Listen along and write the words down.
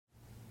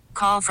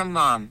Call from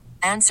mom.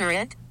 Answer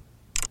it.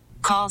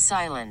 Call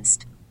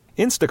silenced.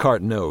 Instacart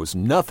knows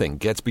nothing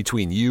gets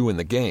between you and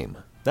the game.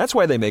 That's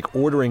why they make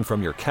ordering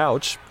from your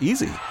couch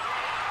easy.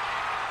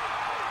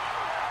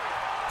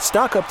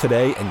 Stock up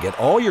today and get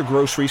all your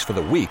groceries for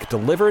the week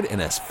delivered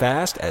in as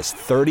fast as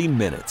 30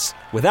 minutes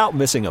without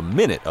missing a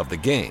minute of the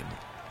game.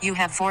 You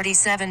have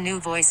 47 new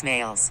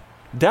voicemails.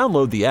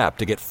 Download the app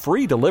to get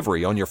free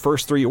delivery on your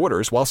first 3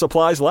 orders while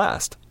supplies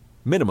last.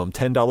 Minimum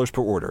 $10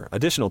 per order.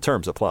 Additional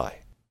terms apply.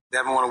 They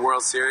haven't won a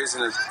World Series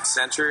in a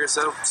century or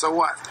so. So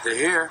what? They're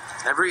here.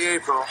 Every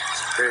April,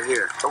 they're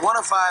here. A 1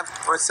 of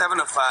 5 or a 7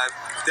 of 5,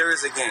 there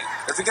is a game.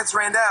 If it gets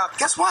rained out,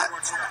 guess what?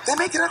 They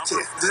make it up to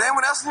you. Does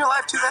anyone else in your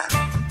life do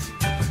that?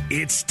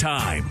 It's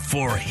time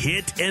for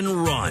Hit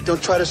and Run.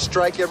 Don't try to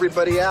strike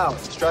everybody out.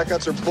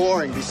 Strikeouts are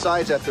boring.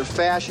 Besides that, they're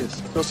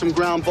fascist. Throw some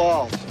ground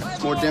balls.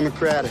 It's more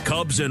democratic.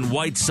 Cubs and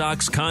White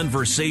Sox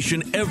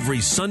conversation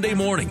every Sunday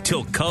morning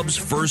till Cubs'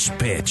 first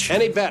pitch.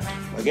 Any bet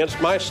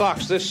against my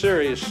Sox this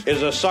series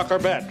is a sucker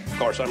bet. Of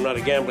course, I'm not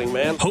a gambling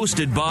man.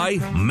 Hosted by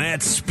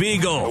Matt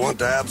Spiegel. I want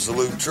the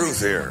absolute truth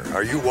here.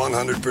 Are you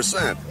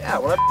 100%? Yeah,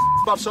 well,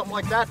 about something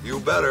like that. You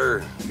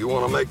better. You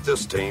want to make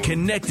this team.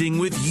 Connecting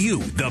with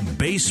you, the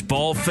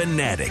baseball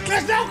fanatic.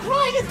 There's no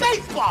crying in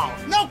baseball.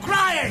 No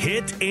crying.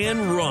 Hit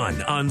and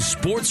Run on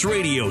Sports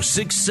Radio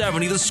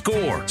 670 The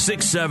Score,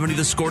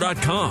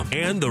 670thescore.com,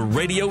 and the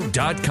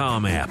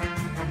radio.com app.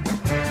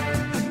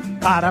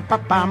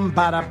 Ba-da-ba-bum,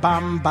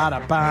 ba-da-bum,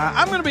 ba-da-ba.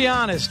 I'm going to be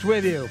honest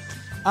with you.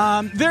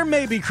 There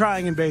may be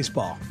crying in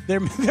baseball. There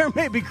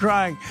may be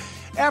crying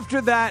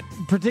after that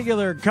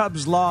particular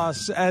Cubs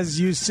loss, as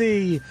you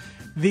see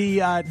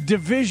the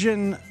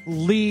division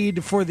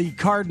lead for the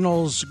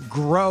Cardinals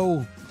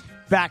grow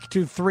back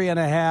to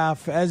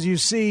 3.5. As you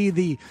see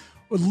the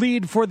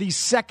lead for the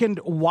second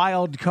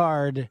wild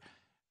card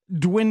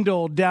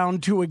dwindle down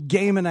to a 1.5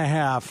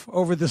 games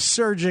over the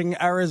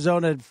surging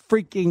Arizona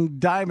freaking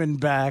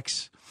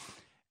Diamondbacks.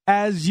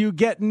 As you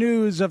get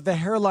news of the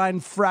hairline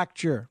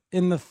fracture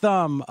in the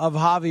thumb of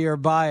Javier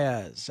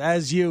Baez.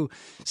 As you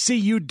see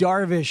Yu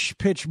Darvish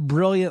pitch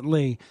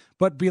brilliantly,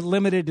 but be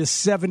limited to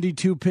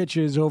 72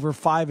 pitches over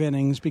 5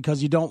 innings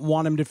because you don't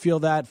want him to feel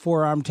that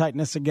forearm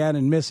tightness again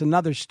and miss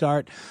another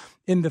start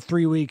in the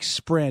 3-week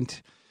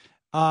sprint.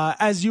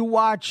 As you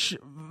watch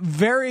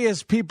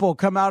various people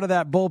come out of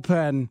that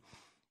bullpen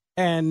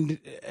and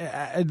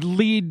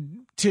lead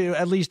to,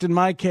 at least in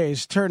my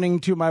case, turning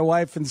to my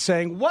wife and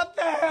saying, "What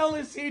the hell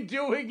is he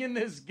doing in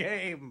this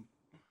game?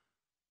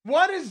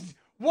 What is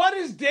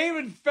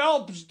David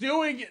Phelps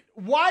doing?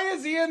 Why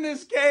is he in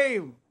this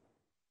game?"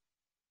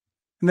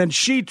 And then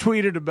she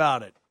tweeted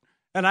about it,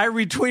 and I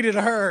retweeted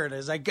her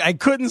as I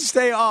couldn't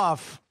stay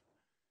off.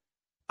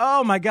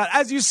 Oh, my God.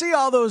 As you see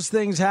all those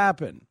things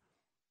happen,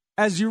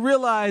 as you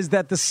realize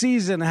that the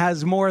season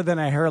has more than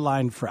a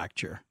hairline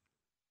fracture,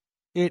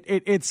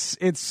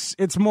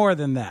 it's more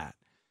than that.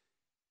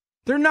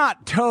 They're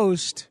not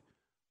toast,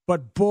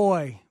 but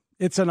boy,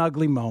 it's an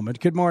ugly moment.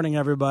 Good morning,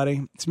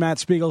 everybody. It's Matt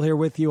Spiegel here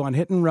with you on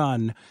Hit and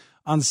Run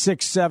on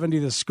 670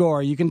 The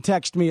Score. You can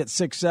text me at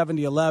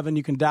 67011.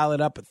 You can dial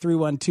it up at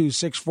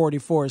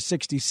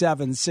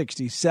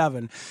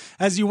 312-644-6767.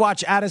 As you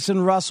watch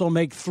Addison Russell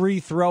make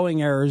 3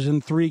 throwing errors in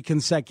 3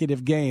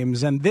 consecutive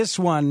games, and this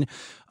one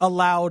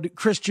allowed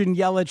Christian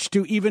Yelich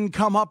to even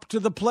come up to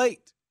the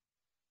plate.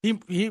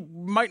 He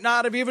might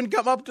not have even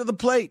come up to the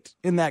plate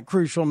in that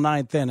crucial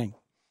 9th inning.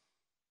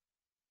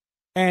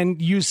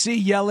 And you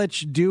see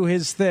Yelich do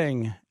his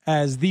thing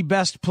as the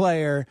best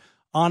player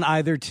on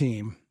either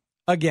team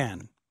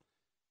again.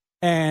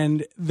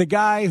 And the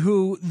guy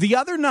who the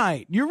other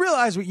night, you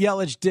realize what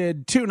Yelich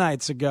did 2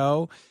 nights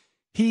ago.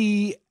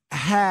 He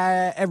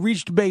had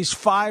reached base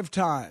 5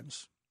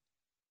 times,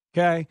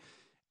 okay,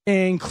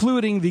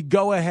 including the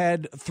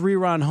go-ahead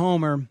 3-run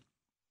homer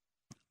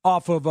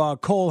off of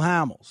Cole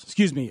Hamels.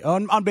 Excuse me,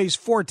 on base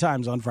 4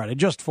 times on Friday,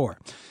 just 4.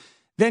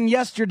 Then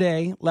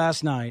yesterday,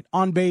 last night,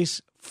 on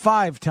base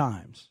 5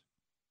 times.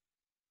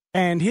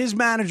 And his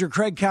manager,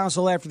 Craig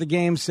Counsell, after the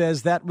game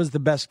says that was the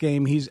best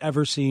game he's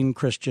ever seen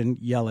Christian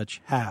Yelich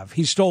have.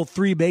 He stole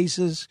 3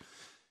 bases,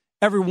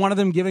 every one of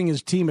them giving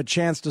his team a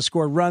chance to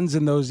score runs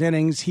in those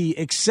innings. He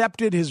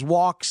accepted his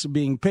walks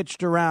being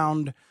pitched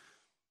around.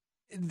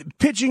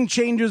 Pitching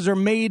changes are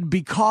made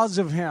because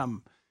of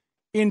him.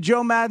 In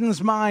Joe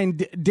Madden's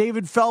mind,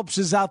 David Phelps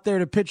is out there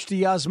to pitch to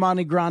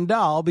Yasmani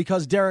Grandal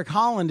because Derek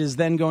Holland is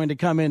then going to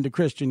come into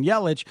Christian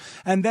Yelich,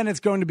 and then it's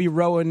going to be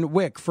Rowan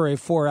Wick for a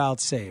 4-out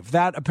save.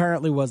 That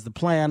apparently was the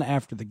plan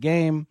after the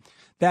game.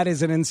 That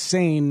is an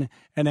insane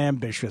and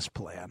ambitious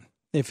plan,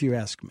 if you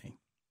ask me.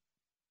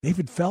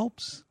 David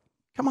Phelps?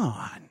 Come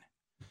on.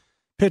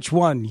 Pitch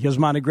 1,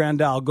 Yasmani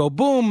Grandal, go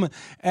boom,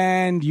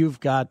 and you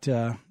got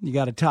a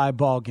tie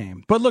ball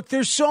game. But look,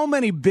 there's so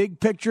many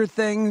big picture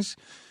things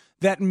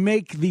that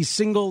make the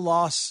single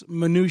loss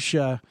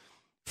minutia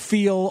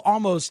feel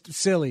almost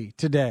silly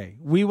today.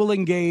 We will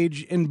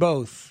engage in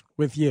both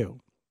with you.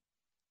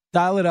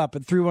 Dial it up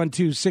at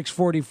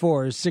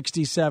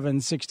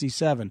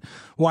 312-644-6767.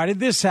 Why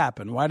did this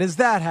happen? Why does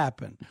that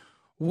happen?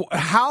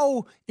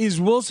 How is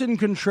Wilson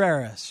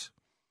Contreras,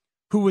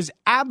 who was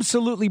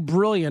absolutely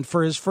brilliant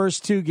for his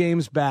first 2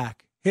 games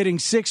back, hitting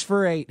 6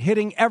 for 8,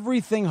 hitting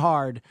everything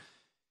hard,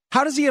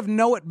 how does he have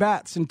no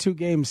at-bats in 2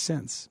 games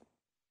since?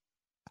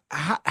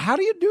 How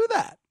do you do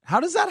that? How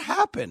does that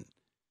happen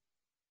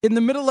in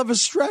the middle of a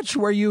stretch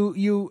where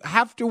you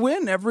have to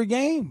win every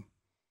game?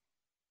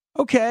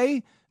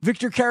 Okay,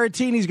 Victor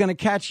Caratini's going to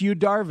catch Yu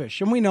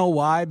Darvish, and we know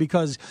why,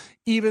 because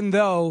even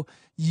though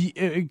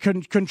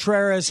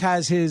Contreras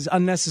has his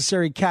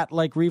unnecessary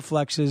cat-like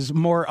reflexes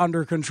more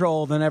under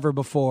control than ever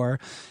before,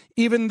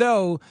 even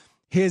though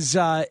his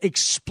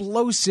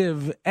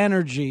explosive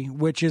energy,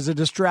 which is a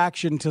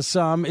distraction to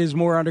some, is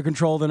more under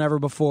control than ever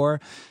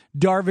before,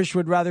 Darvish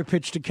would rather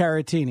pitch to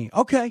Caratini.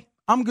 Okay,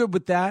 I'm good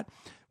with that.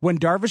 When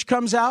Darvish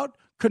comes out,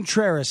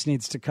 Contreras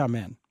needs to come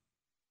in.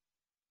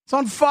 It's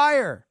on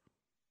fire.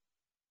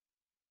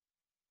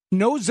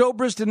 No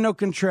Zobrist and no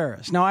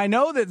Contreras. Now, I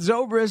know that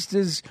Zobrist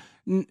is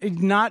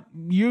not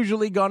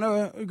usually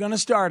gonna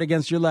start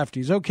against your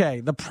lefties. Okay,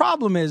 the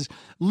problem is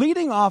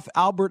leading off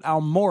Albert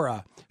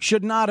Almora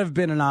should not have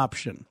been an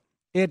option.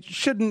 It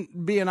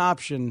shouldn't be an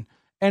option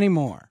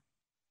anymore.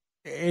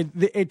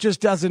 It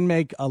just doesn't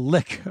make a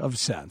lick of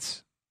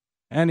sense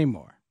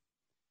anymore.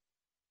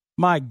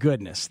 My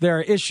goodness, there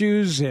are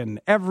issues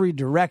in every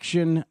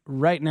direction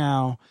right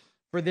now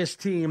for this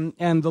team,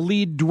 and the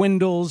lead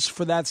dwindles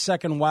for that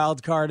second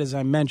wild card, as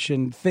I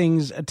mentioned,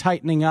 things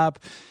tightening up.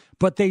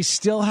 But they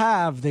still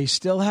have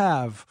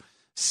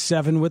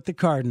 7 with the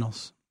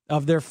Cardinals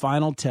of their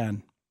final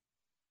 10.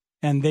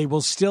 And they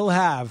will still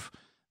have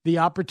the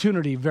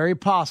opportunity, very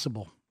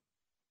possible,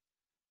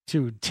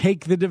 to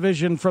take the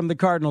division from the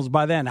Cardinals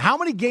by then. How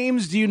many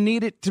games do you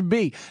need it to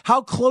be?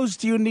 How close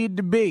do you need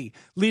to be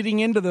leading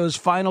into those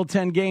final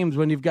 10 games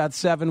when you've got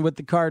 7 with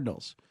the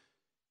Cardinals?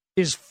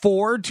 Is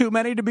 4 too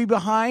many to be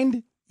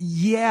behind?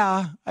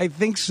 Yeah, I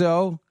think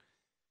so.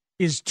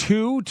 Is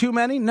 2 too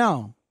many?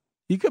 No.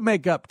 You could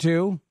make up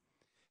 2.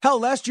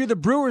 Hell, last year the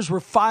Brewers were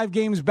 5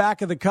 games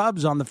back of the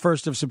Cubs on the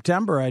 1st of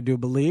September, I do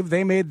believe.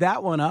 They made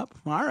that one up.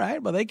 All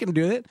right, well, they can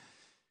do it.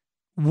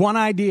 One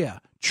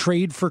idea,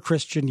 trade for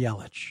Christian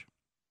Yelich.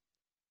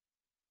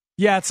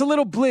 Yeah, it's a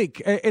little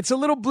bleak. It's a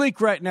little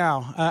bleak right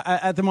now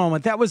at the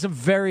moment. That was a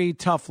very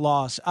tough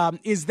loss.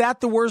 Is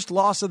that the worst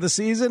loss of the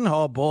season?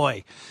 Oh,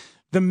 boy.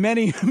 The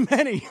many,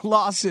 many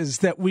losses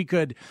that we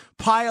could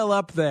pile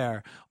up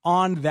there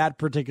on that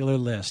particular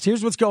list.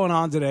 Here's what's going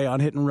on today on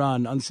Hit and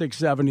Run on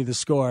 670 The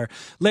Score.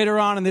 Later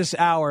on in this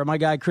hour, my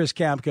guy Chris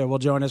Kamka will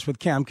join us with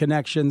Cam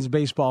Connections,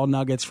 baseball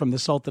nuggets from the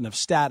Sultan of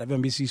Stat of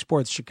NBC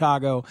Sports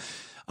Chicago.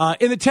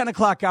 In the 10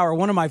 o'clock hour,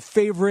 one of my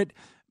favorite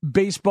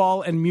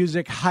baseball and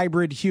music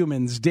hybrid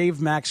humans,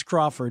 Dave Max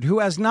Crawford, who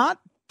has not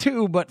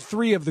 2 but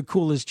 3 of the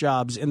coolest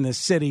jobs in this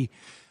city.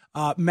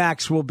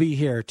 Max will be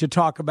here to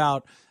talk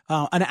about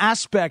an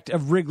aspect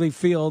of Wrigley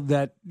Field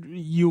that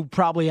you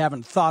probably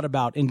haven't thought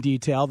about in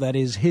detail. That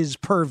is his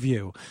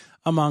purview,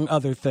 among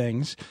other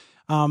things.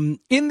 In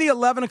the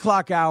 11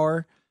 o'clock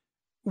hour,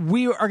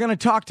 we are going to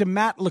talk to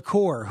Matt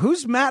LaCour.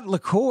 Who's Matt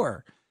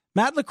LaCour?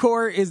 Matt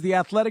LaCour is the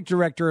athletic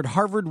director at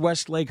Harvard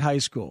Westlake High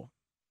School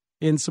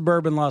in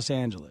suburban Los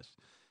Angeles.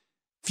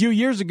 A few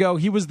years ago,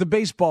 he was the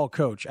baseball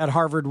coach at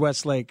Harvard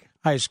Westlake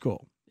High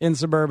School in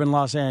suburban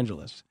Los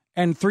Angeles.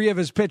 And 3 of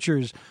his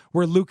pitchers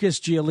were Lucas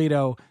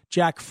Giolito,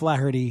 Jack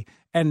Flaherty,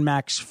 and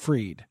Max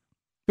Fried.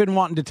 Been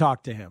wanting to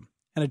talk to him,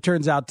 and it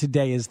turns out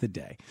today is the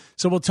day.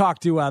 So we'll talk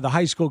to the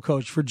high school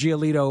coach for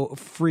Giolito,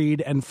 Fried,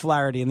 and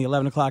Flaherty in the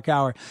 11 o'clock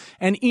hour.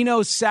 And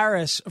Eno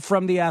Saris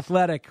from The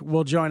Athletic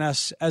will join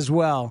us as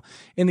well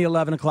in the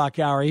 11 o'clock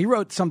hour. He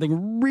wrote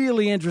something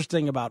really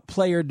interesting about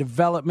player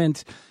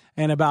development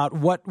and about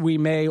what we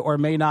may or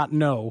may not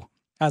know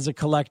as a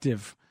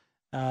collective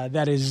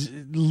that is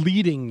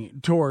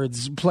leading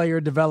towards player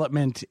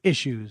development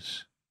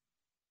issues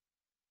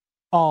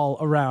all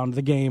around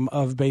the game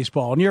of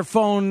baseball. And your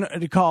phone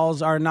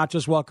calls are not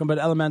just welcome, but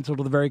elemental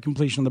to the very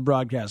completion of the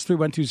broadcast.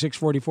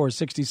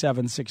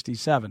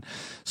 312-644-6767.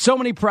 So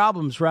many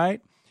problems,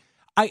 right?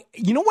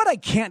 You know what I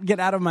can't get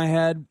out of my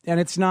head? And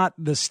it's not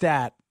the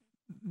stat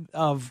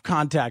of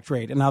contact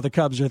rate and how the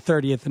Cubs are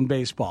 30th in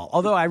baseball.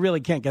 Although I really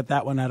can't get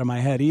that one out of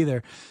my head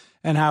either.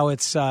 And how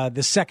it's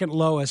the second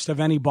lowest of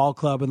any ball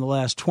club in the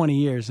last 20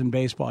 years in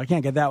baseball. I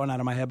can't get that one out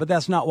of my head, but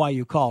that's not why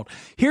you called.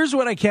 Here's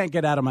what I can't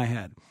get out of my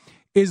head,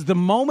 is the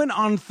moment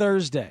on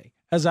Thursday,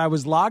 as I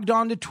was logged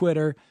on to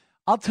Twitter,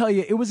 I'll tell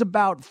you, it was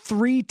about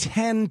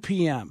 3:10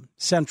 p.m.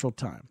 Central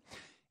Time,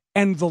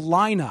 and the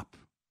lineup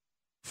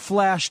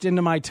flashed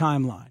into my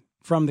timeline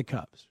from the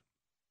Cubs.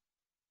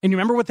 And you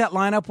remember what that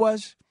lineup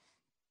was?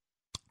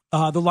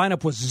 The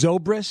lineup was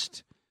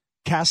Zobrist,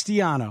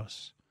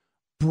 Castellanos,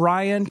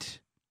 Bryant,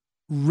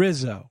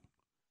 Rizzo,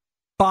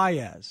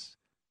 Baez,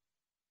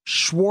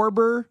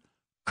 Schwarber,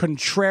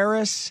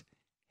 Contreras,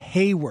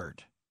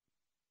 Hayward.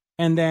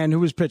 And then who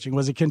was pitching?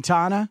 Was it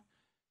Quintana?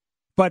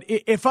 But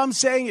if I'm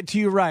saying it to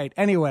you right,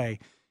 anyway,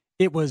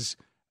 it was,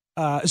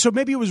 so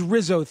maybe it was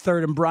Rizzo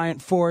 3rd and Bryant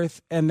 4th,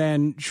 and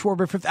then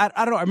Schwarber 5th. I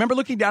don't know. I remember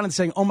looking down and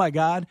saying, oh my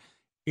God,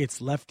 It's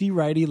lefty,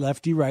 righty,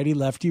 lefty, righty,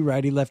 lefty,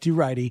 righty, lefty,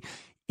 righty.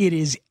 It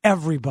is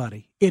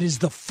everybody. It is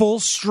the full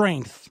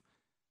strength,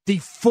 the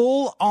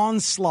full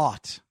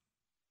onslaught.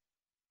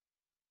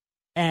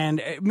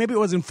 And maybe it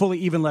wasn't fully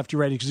even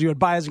lefty-righty because you had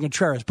Baez and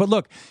Contreras. But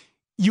look,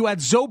 you had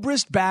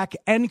Zobrist back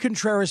and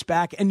Contreras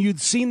back, and you'd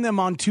seen them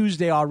on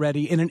Tuesday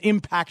already in an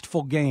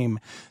impactful game.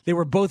 They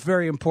were both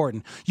very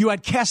important. You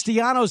had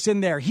Castellanos in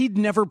there. He'd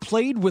never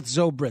played with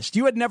Zobrist.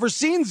 You had never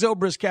seen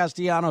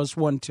Zobrist-Castellanos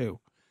 1-2.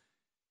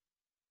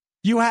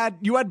 You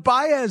had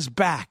Baez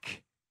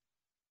back.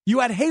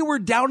 You had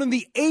Hayward down in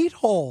the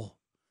 8-hole.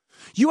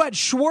 You had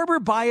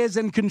Schwarber, Baez,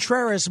 and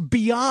Contreras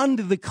beyond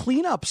the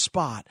cleanup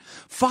spot.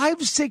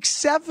 5, 6,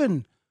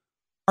 7.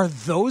 Are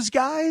those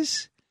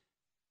guys?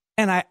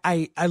 And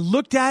I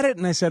looked at it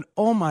and I said,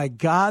 oh my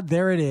God,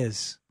 there it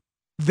is.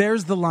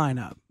 There's the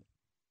lineup.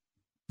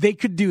 They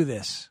could do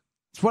this.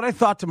 It's what I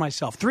thought to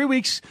myself. 3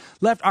 weeks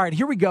left. All right,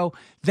 here we go.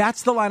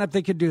 That's the lineup.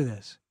 They could do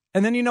this.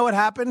 And then you know what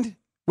happened?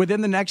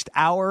 Within the next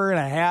hour and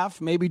a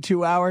half, maybe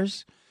 2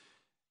 hours,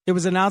 it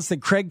was announced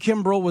that Craig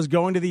Kimbrell was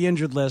going to the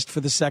injured list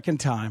for the second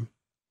time.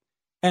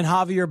 And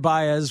Javier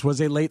Baez was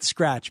a late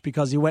scratch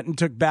because he went and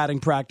took batting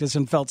practice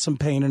and felt some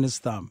pain in his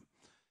thumb.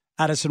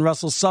 Addison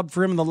Russell subbed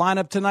for him in the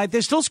lineup tonight.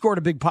 They still scored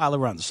a big pile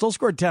of runs. Still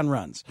scored 10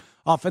 runs.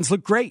 Offense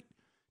looked great.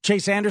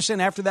 Chase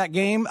Anderson, after that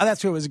game,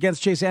 that's who it was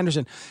against, Chase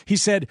Anderson. He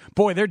said,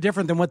 boy, they're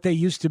different than what they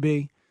used to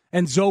be.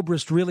 And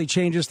Zobrist really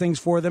changes things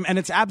for them. And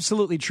it's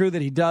absolutely true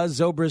that he does.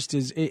 Zobrist,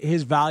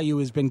 his value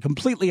has been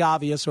completely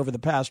obvious over the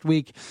past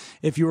week.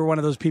 If you were one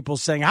of those people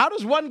saying, how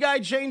does one guy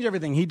change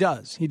everything? He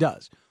does. He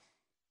does.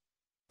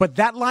 But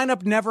that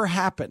lineup never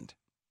happened.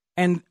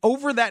 And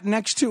over that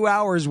next 2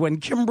 hours, when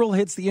Kimbrell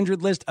hits the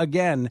injured list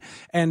again,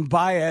 and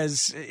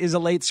Baez is a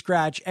late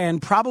scratch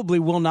and probably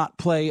will not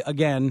play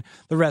again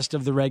the rest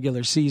of the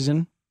regular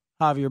season,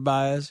 Javier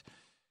Baez,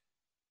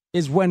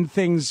 is when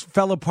things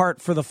fell apart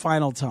for the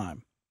final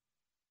time.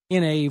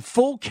 In a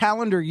full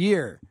calendar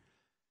year,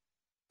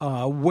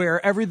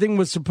 where everything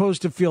was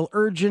supposed to feel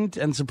urgent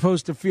and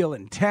supposed to feel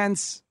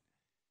intense,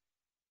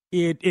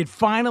 It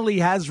finally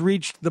has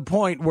reached the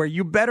point where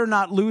you better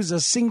not lose a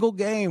single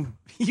game.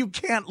 You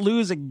can't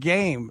lose a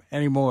game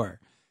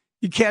anymore.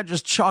 You can't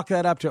just chalk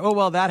that up to, oh,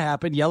 well, that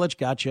happened. Yelich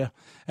got you.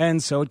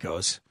 And so it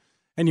goes.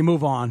 And you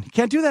move on. You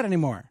can't do that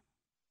anymore.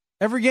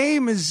 Every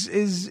game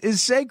is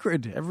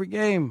sacred. Every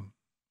game.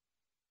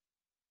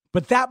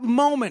 But that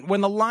moment when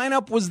the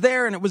lineup was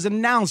there and it was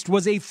announced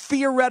was a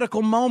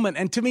theoretical moment.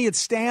 And to me, it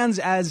stands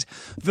as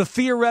the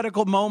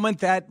theoretical moment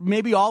that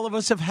maybe all of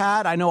us have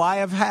had. I know I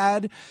have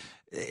had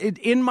it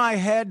in my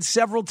head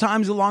several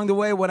times along the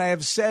way when I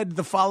have said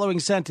the following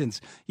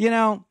sentence. You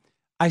know,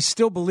 I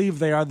still believe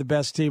they are the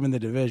best team in the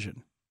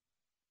division.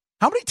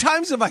 How many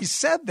times have I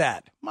said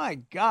that? My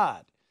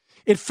God.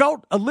 It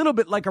felt a little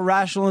bit like a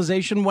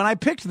rationalization when I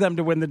picked them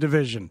to win the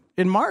division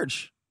in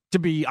March, to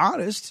be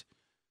honest.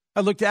 I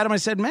looked at him, I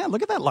said, man,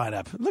 look at that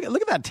lineup. Look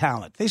at that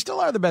talent. They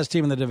still are the best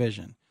team in the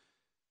division.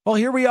 Well,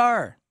 here we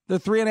are. They're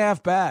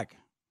 3.5 back.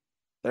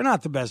 They're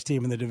not the best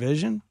team in the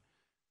division.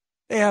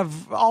 They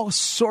have all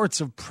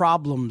sorts of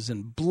problems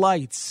and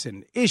blights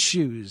and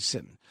issues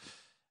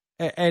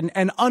and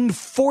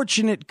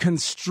unfortunate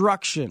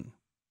construction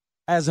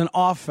as an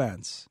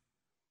offense.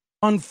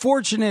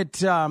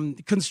 Unfortunate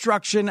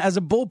construction as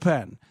a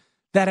bullpen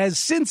that has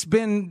since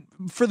been,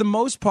 for the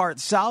most part,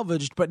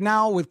 salvaged. But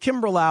now with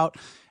Kimbrell out,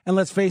 and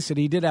let's face it,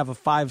 he did have a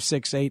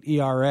 5.68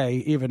 ERA,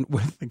 even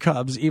with the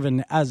Cubs,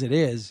 even as it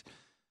is.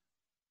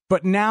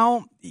 But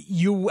now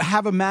you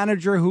have a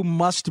manager who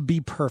must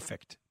be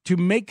perfect. To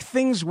make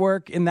things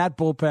work in that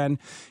bullpen,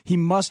 he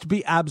must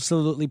be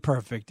absolutely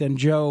perfect. And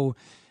Joe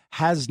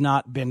has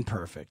not been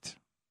perfect.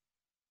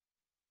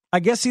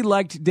 I guess he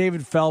liked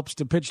David Phelps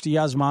to pitch to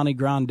Yasmani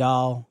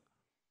Grandal.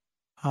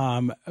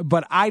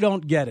 But I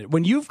don't get it.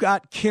 When you've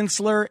got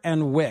Kinsler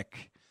and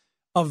Wick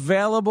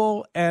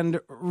available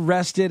and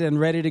rested and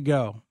ready to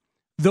go,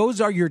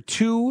 those are your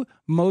two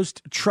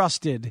most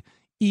trusted,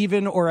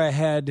 even or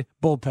ahead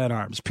bullpen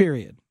arms,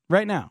 period.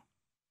 Right now.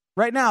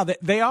 Right now,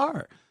 they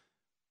are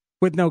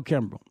with no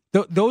Kimbrell.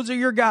 Those are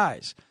your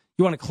guys.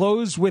 You want to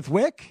close with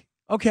Wick?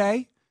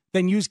 Okay.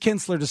 Then use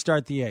Kinsler to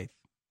start the eighth.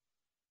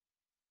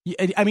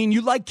 I mean, you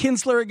like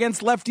Kinsler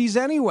against lefties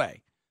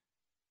anyway.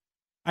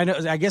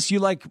 I guess you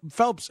like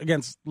Phelps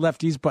against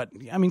lefties, but,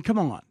 I mean, come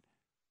on.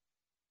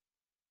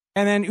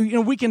 And then, you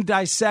know, we can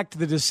dissect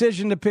the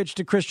decision to pitch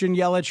to Christian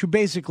Yelich, who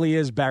basically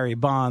is Barry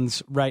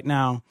Bonds right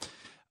now.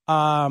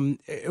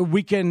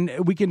 We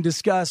can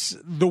discuss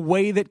the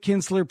way that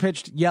Kinsler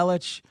pitched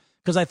Yelich,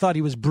 because I thought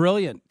he was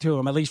brilliant to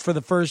him, at least for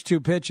the first two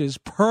pitches.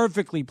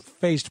 Perfectly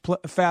placed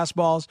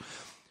fastballs.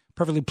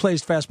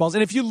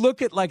 And if you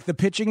look at, like, the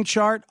pitching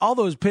chart, all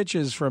those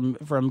pitches from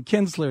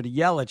Kinsler to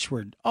Yelich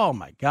were, oh,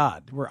 my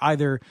God, were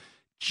either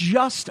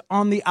just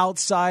on the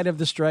outside of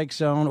the strike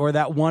zone or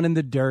that one in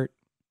the dirt.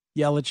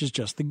 Yelich is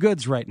just the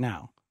goods right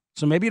now.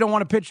 So maybe you don't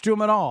want to pitch to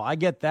him at all. I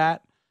get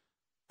that.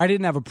 I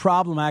didn't have a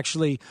problem,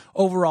 actually,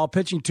 overall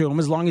pitching to him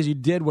as long as you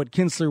did what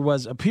Kinsler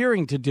was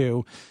appearing to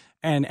do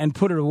and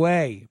put it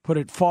away, put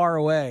it far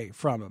away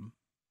from him.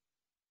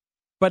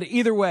 But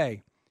either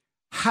way,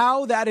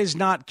 how that is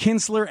not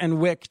Kinsler and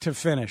Wick to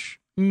finish.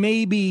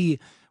 Maybe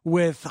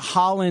with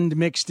Holland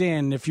mixed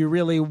in if you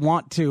really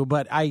want to,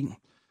 but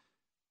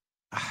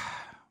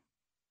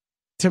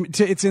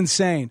it's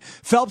insane.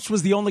 Phelps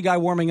was the only guy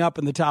warming up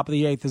in the top of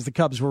the 8th as the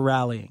Cubs were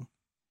rallying.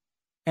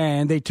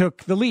 And they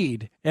took the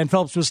lead, and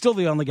Phelps was still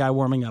the only guy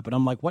warming up. And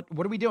I'm like, what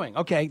are we doing?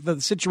 Okay,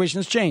 the situation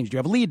has changed. You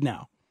have a lead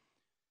now.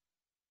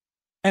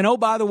 And oh,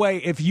 by the way,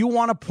 if you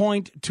want to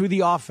point to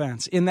the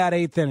offense in that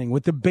 8th inning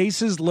with the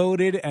bases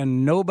loaded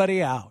and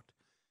nobody out,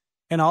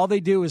 and all they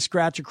do is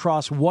scratch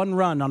across one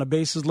run on a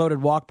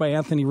bases-loaded walk by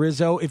Anthony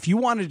Rizzo, if you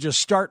want to just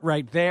start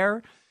right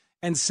there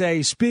and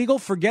say, Spiegel,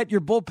 forget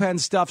your bullpen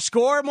stuff,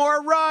 score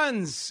more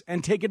runs,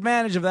 and take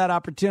advantage of that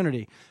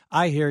opportunity,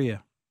 I hear you.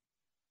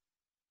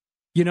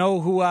 You know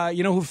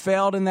who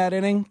failed in that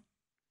inning?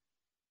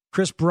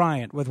 Chris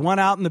Bryant. With one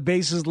out and the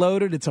bases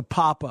loaded, it's a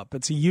pop-up.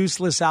 It's a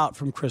useless out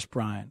from Chris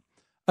Bryant.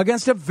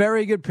 Against a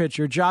very good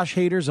pitcher, Josh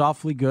Hader's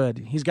awfully good.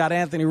 He's got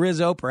Anthony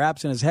Rizzo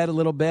perhaps in his head a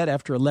little bit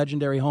after a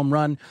legendary home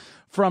run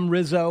from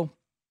Rizzo.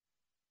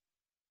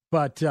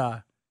 But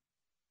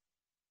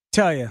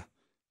tell you,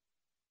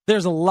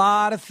 there's a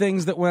lot of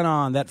things that went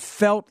on that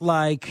felt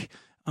like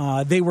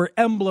they were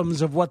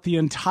emblems of what the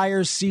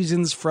entire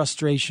season's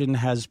frustration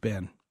has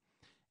been.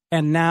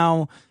 And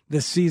now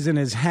the season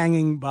is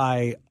hanging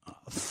by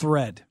a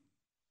thread.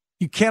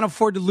 You can't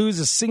afford to lose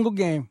a single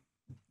game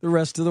the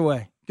rest of the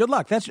way. Good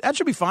luck. That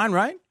should be fine,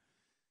 right?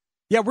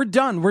 Yeah, we're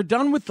done. We're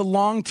done with the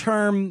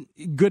long-term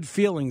good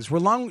feelings. We're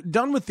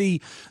done with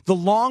the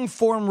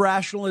long-form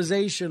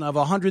rationalization of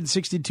a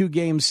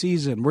 162-game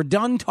season. We're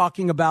done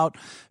talking about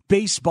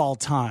baseball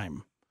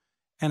time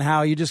and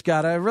how you just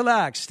got to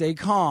relax, stay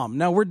calm.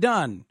 No, we're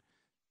done.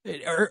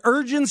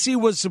 Urgency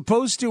was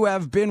supposed to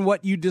have been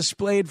what you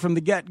displayed from the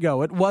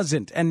get-go. It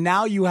wasn't. And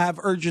now you have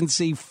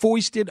urgency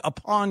foisted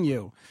upon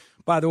you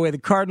by the way the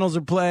Cardinals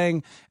are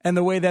playing and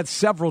the way that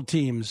several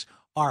teams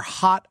are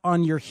hot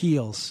on your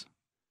heels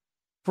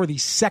for the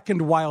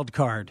second wild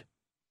card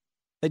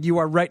that you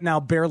are right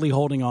now barely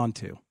holding on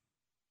to.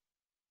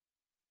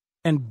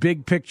 And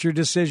big picture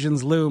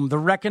decisions loom. The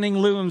reckoning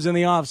looms in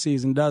the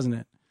offseason, doesn't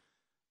it?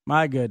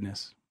 My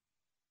goodness.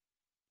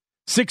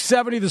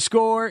 670 The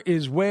Score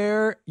is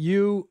where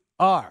you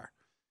are.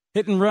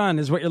 Hit and Run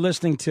is what you're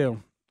listening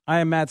to. I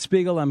am Matt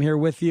Spiegel. I'm here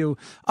with you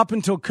up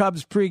until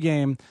Cubs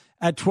pregame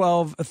at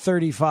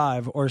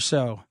 12:35 or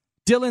so.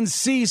 Dylan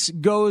Cease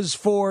goes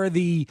for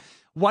the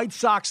White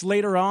Sox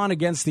later on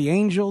against the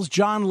Angels.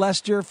 John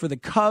Lester for the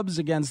Cubs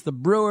against the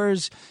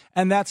Brewers.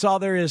 And that's all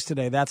there is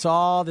today. That's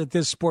all that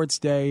this sports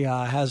day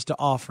has to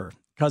offer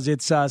because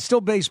it's still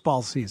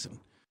baseball season.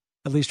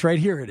 At least right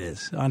here it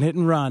is on Hit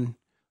and Run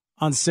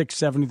on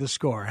 670 The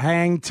Score.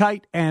 Hang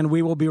tight, and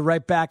we will be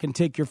right back and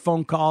take your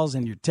phone calls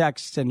and your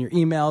texts and your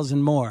emails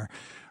and more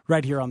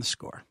right here on The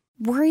Score.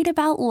 Worried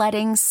about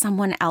letting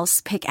someone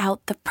else pick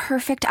out the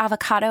perfect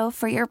avocado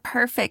for your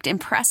perfect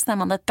impress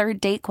them on the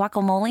third date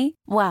guacamole?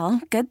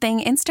 Well, good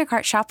thing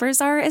Instacart shoppers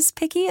are as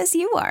picky as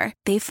you are.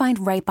 They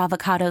find ripe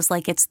avocados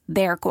like it's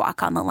their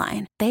guac on the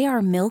line. They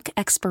are milk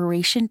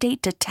expiration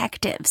date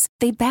detectives.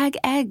 They bag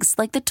eggs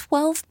like the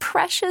 12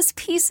 precious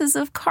pieces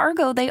of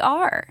cargo they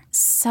are.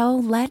 So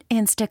let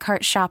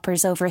Instacart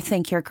shoppers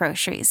overthink your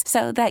groceries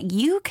so that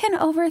you can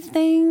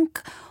overthink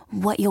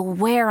what you'll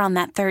wear on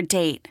that third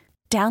date.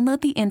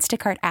 Download the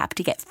Instacart app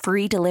to get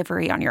free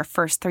delivery on your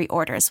first 3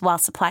 orders while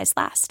supplies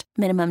last.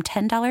 Minimum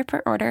 $10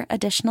 per order.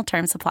 Additional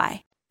terms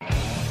apply.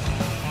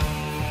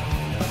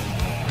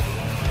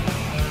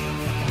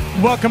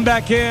 Welcome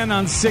back in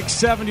on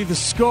 670 The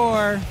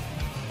Score.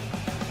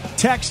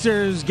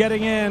 Texters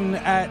getting in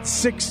at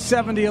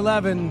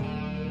 670-11.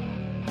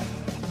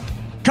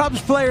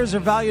 Cubs players are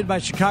valued by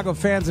Chicago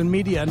fans and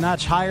media a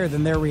notch higher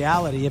than their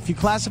reality. If you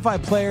classify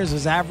players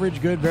as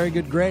average, good, very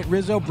good, great,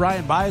 Rizzo,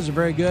 Bryant, Baez are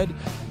very good.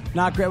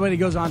 Not great. What he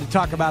goes on to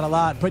talk about a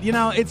lot, but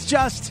it's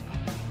just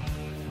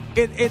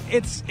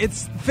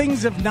it's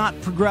things have not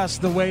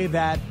progressed the way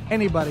that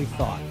anybody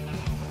thought,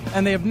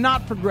 and they have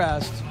not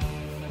progressed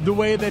the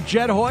way that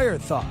Jed Hoyer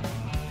thought.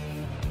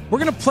 We're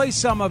going to play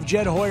some of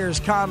Jed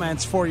Hoyer's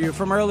comments for you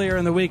from earlier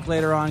in the week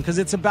later on because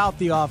it's about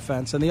the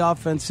offense, and the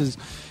offense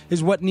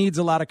is what needs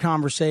a lot of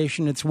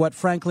conversation. It's what,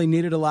 frankly,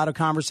 needed a lot of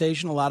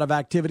conversation, a lot of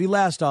activity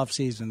last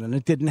offseason, and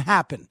it didn't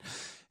happen.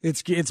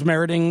 It's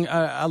meriting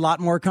a lot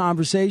more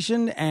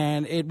conversation,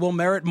 and it will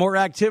merit more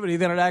activity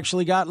than it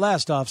actually got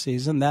last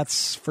offseason.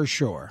 That's for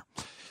sure.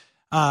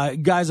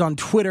 Guys on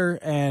Twitter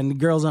and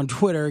girls on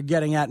Twitter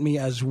getting at me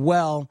as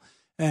well,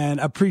 and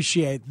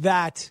appreciate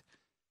that,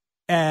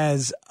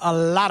 as a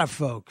lot of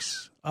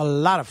folks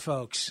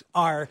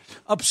are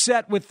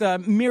upset with the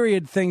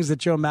myriad things that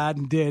Joe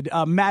Madden did.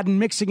 Madden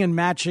mixing and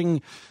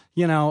matching,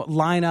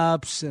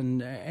 lineups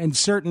and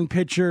certain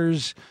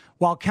pitchers,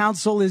 while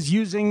Counsell is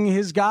using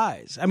his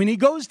guys. I mean, he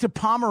goes to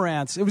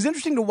Pomerantz. It was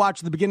interesting to watch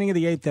the beginning of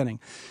the 8th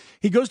inning.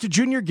 He goes to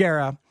Junior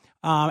Guerra,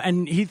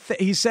 and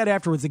he said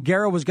afterwards that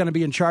Guerra was going to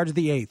be in charge of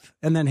the 8th,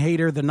 and then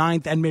Hader the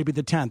 9th, and maybe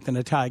the 10th in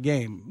a tie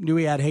game. Knew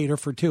he had Hader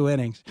for 2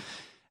 innings.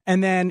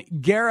 And then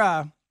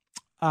Guerra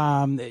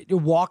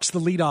walks the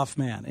leadoff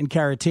man in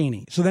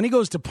Caratini. So then he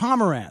goes to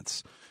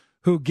Pomerantz,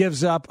 who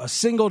gives up a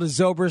single to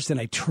Zobrist and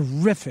a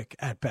terrific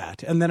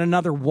at-bat, and then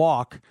another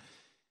walk.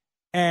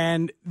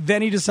 And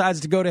then he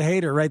decides to go to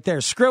Hader right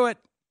there. Screw it.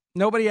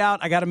 Nobody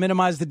out. I got to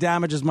minimize the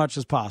damage as much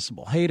as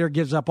possible. Hader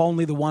gives up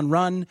only the 1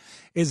 run,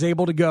 is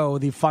able to go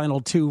the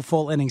final 2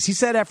 full innings. He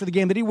said after the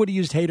game that he would have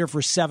used Hader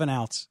for 7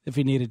 outs if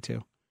he needed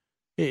to.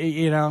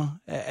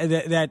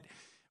 That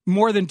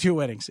more than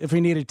 2 innings if he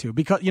needed to.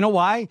 Because you know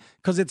why?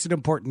 Because it's an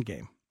important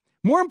game.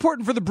 More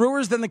important for the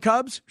Brewers than the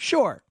Cubs?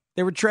 Sure.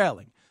 They were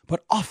trailing.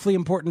 But awfully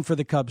important for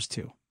the Cubs,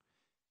 too.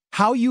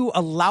 How you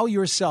allow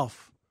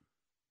yourself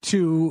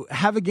to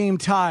have a game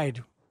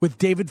tied with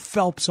David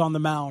Phelps on the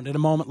mound in a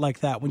moment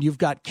like that, when you've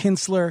got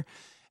Kinsler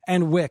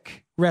and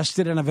Wick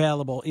rested and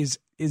available, is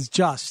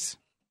just,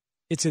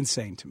 it's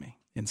insane to me.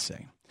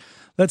 Insane.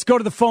 Let's go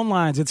to the phone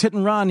lines. It's Hit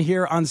and Run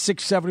here on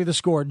 670 The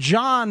Score.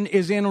 John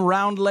is in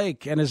Round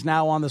Lake and is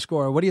now on the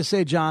Score. What do you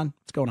say, John?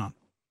 What's going on?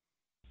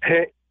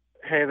 Hey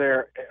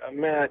there,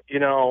 Matt.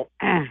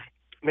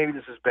 Maybe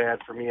this is bad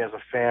for me as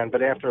a fan,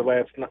 but after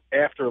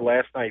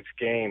last night's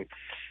game,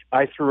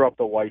 I threw up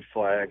the white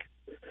flag.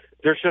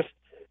 There's just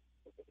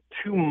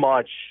too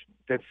much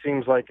that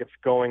seems like it's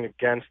going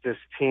against this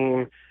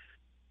team.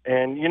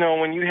 And,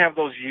 when you have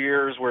those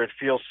years where it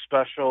feels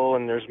special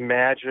and there's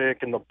magic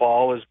and the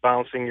ball is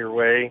bouncing your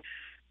way,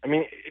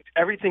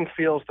 everything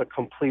feels the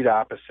complete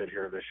opposite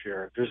here this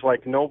year. There's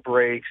no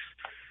breaks.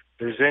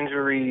 There's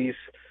injuries.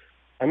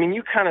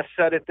 You kind of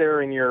said it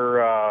there in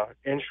your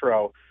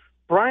intro.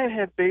 Brian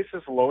had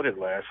bases loaded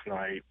last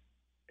night,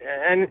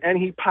 and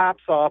he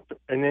pops up,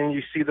 and then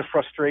you see the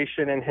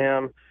frustration in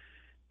him,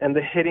 and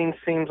the hitting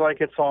seems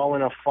like it's all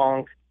in a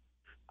funk.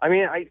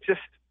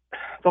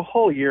 The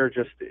whole year,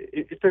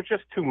 they're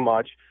just too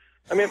much.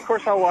 Of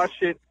course, I'll watch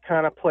it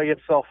kind of play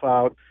itself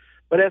out,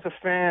 but as a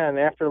fan,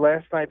 after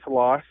last night's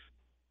loss,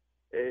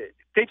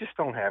 they just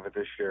don't have it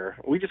this year.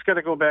 We just got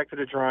to go back to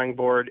the drawing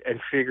board and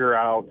figure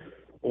out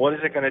what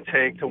is it going to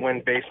take to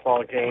win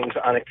baseball games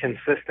on a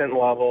consistent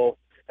level,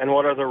 and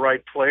what are the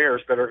right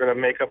players that are going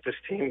to make up this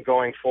team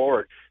going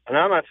forward. And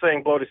I'm not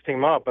saying blow this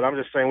team up, but I'm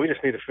just saying we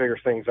just need to figure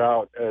things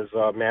out as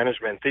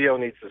management. Theo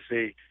needs to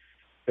see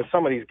that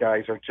some of these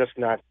guys are just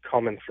not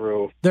coming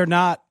through. They're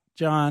not,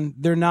 John.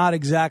 They're not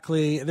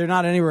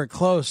anywhere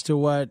close to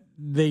what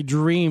they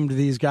dreamed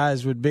these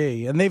guys would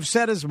be. And they've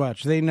said as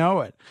much. They know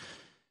it.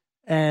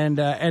 And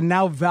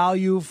now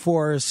value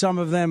for some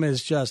of them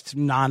is just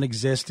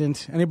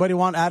non-existent. Anybody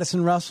want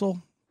Addison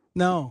Russell?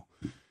 No.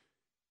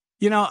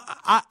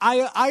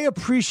 I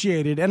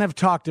appreciated, and I've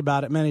talked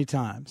about it many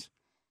times,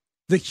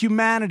 the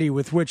humanity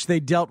with which they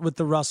dealt with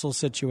the Russell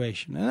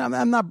situation. And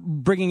I'm not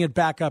bringing it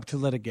back up to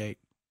litigate,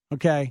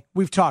 okay?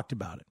 We've talked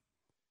about it.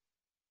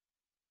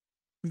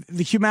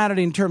 The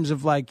humanity in terms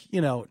of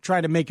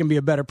try to make him be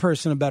a better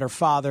person, a better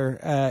father.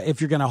 If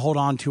you're going to hold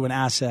on to an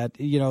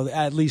asset,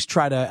 at least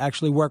try to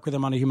actually work with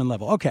him on a human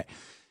level. Okay.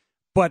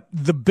 But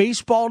the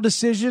baseball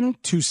decision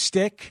to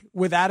stick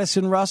with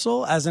Addison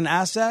Russell as an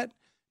asset,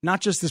 not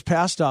just this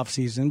past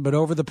offseason, but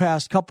over the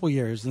past couple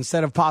years,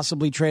 instead of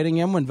possibly trading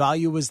him when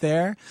value was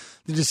there,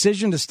 the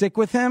decision to stick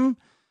with him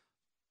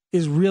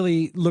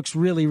looks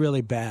really,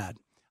 really bad.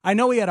 I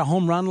know he had a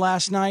home run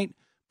last night,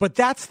 but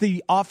that's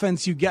the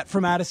offense you get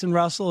from Addison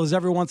Russell, is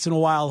every once in a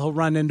while he'll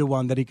run into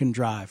one that he can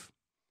drive.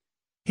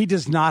 He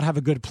does not have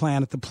a good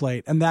plan at the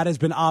plate, and that has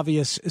been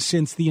obvious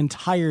since the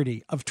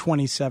entirety of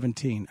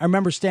 2017. I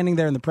remember standing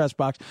there in the press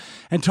box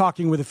and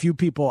talking with a few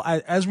people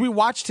as we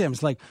watched him.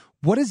 It's like,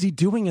 what is he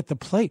doing at the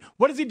plate?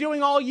 What is he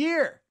doing all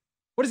year?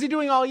 What is he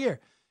doing all year?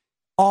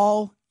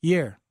 All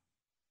year.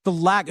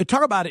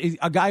 Talk about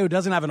a guy who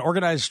doesn't have an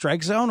organized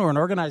strike zone or an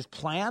organized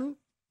plan.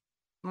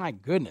 My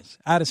goodness,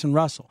 Addison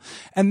Russell.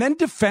 And then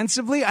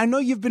defensively, I know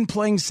you've been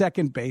playing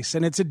second base,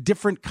 and it's a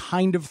different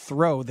kind of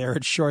throw there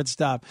at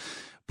shortstop.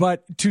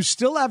 But to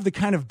still have the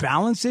kind of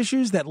balance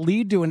issues that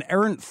lead to an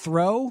errant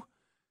throw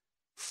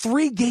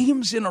 3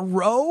 games in a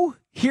row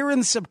here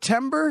in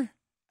September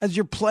as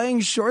you're playing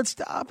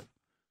shortstop,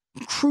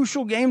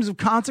 crucial games of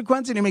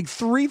consequence, and you make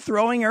 3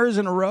 throwing errors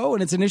in a row,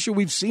 and it's an issue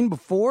we've seen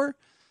before.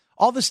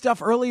 All the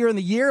stuff earlier in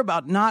the year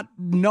about not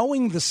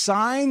knowing the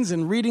signs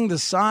and reading the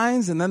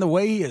signs, and then the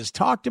way he has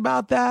talked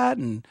about that.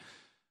 And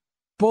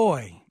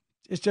boy,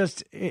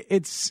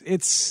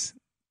 it's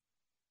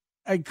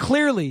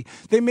clearly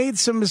they made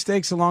some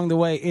mistakes along the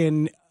way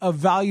in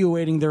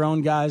evaluating their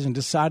own guys and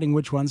deciding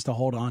which ones to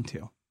hold on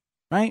to,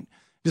 right?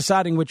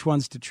 Deciding which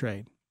ones to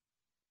trade.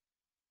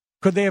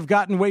 Could they have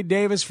gotten Wade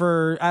Davis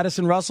for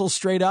Addison Russell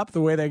straight up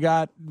the way they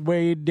got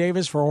Wade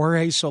Davis for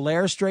Jorge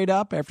Soler straight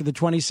up after the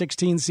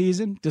 2016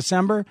 season,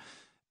 December?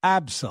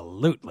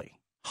 Absolutely.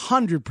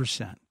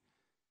 100%.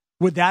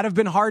 Would that have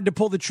been hard to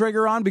pull the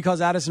trigger on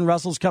because Addison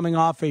Russell's coming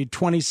off a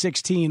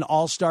 2016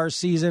 All-Star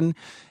season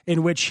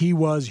in which he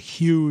was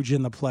huge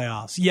in the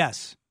playoffs?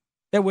 Yes,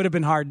 it would have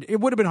been hard.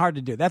 It would have been hard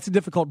to do. That's a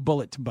difficult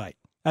bullet to bite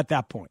at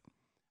that point.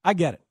 I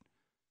get it.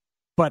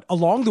 But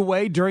along the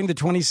way during the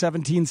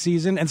 2017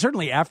 season, and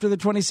certainly after the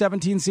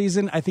 2017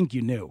 season, I think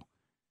you knew.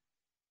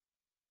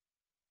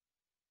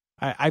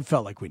 I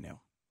felt like we knew.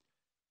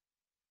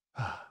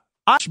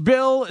 Irish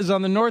Bill is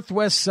on the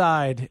northwest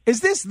side.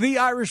 Is this the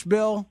Irish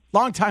Bill?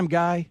 Longtime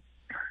guy.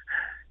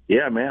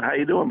 Yeah, man. How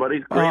you doing, buddy?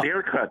 Great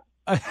haircut.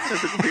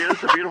 It's a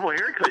beautiful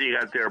haircut you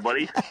got there,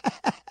 buddy.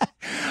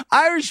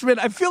 Irishman,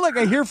 I feel like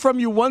I hear from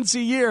you once a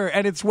year,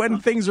 and it's when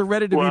things are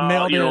ready to be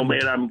mailed in.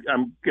 Man,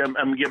 I'm getting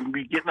on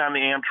the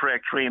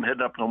Amtrak train,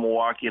 heading up to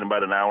Milwaukee in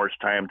about an hour's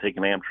time,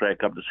 taking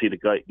Amtrak up to see the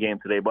game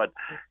today. But,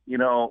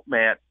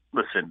 Matt,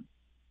 listen.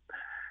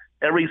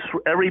 Every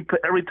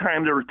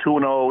time they were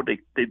 2-0, they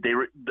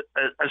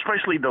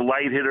especially the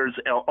light hitters.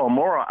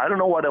 Almora, I don't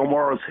know what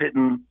Almora's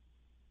hitting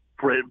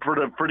for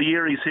the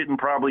year. He's hitting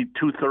probably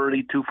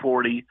 230,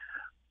 240.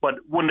 But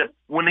when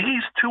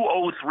he's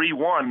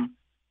 203-1,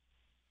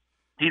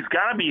 he's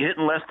got to be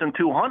hitting less than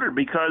 200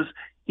 because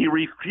he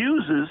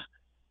refuses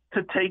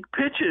to take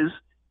pitches.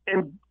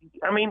 And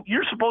I mean,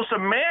 you're supposed to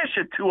mash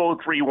at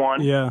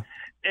 203-1. Yeah.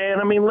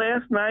 And I mean,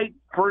 last night,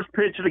 first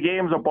pitch of the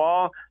game is a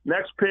ball.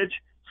 Next pitch,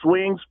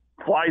 swings,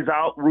 flies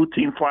out,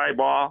 routine fly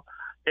ball.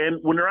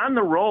 And when they're on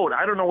the road,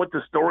 I don't know what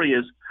the story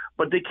is,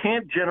 but they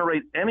can't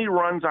generate any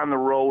runs on the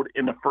road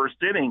in the first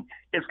inning.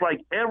 It's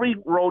like every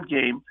road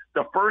game,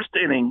 the first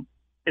inning,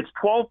 it's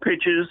 12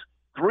 pitches,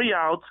 3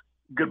 outs,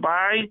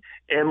 goodbye,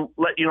 and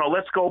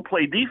let's go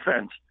play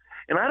defense.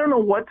 And I don't know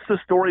what's the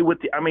story with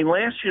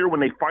last year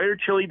when they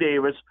fired Chili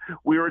Davis,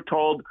 we were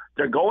told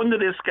they're going to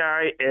this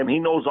guy and he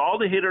knows all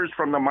the hitters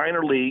from the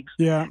minor leagues.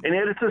 Yeah. And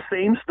yet it's the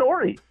same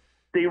story.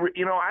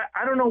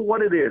 I don't know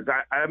what it is.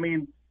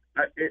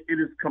 It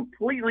is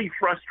completely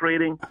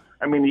frustrating.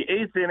 I mean, the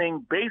 8th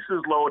inning,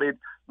 bases loaded.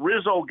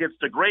 Rizzo gets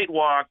the great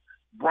walk.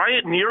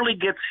 Bryant nearly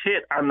gets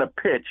hit on the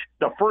pitch,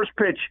 the first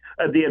pitch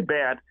of the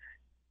at-bat.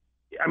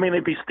 I mean,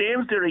 if he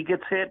stands there, he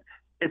gets hit,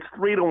 it's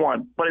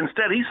 3-1. But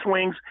instead, he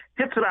swings,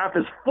 hits it off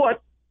his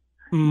foot,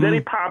 then he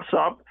pops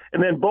up,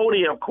 and then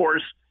Bodie, of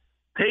course,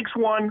 takes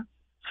one,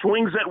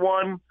 swings at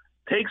one,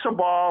 takes a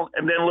ball,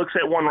 and then looks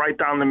at one right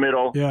down the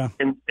middle. Yeah.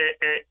 And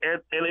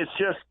it's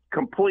just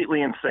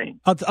completely insane.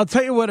 I'll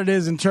tell you what it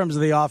is in terms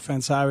of the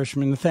offense,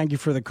 Irishman. Thank you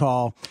for the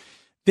call.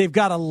 They've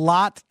got a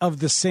lot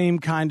of the same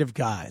kind of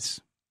guys.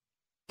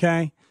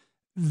 Okay?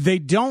 They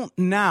don't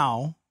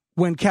now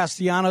when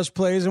Castellanos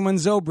plays and when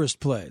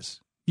Zobrist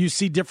plays. You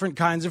see different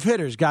kinds of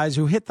hitters, guys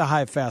who hit the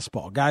high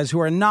fastball, guys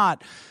who are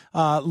not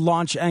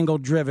launch angle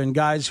driven,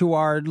 guys who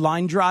are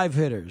line drive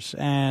hitters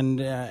and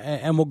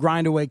will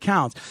grind away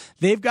counts.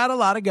 They've got a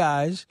lot of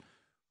guys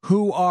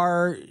who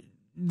are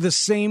the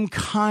same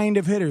kind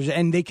of hitters,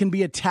 and they can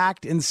be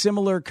attacked in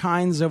similar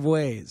kinds of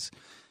ways.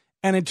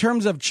 And in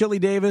terms of Chili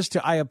Davis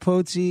to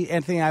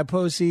Anthony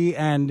Iapoce,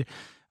 and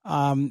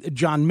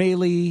John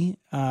Maley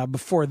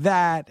before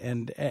that,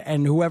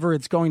 and whoever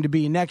it's going to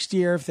be next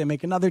year if they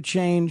make another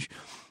change,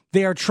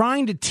 they are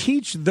trying to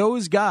teach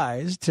those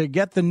guys to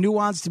get the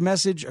nuanced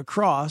message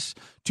across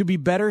to be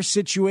better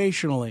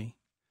situationally,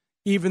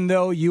 even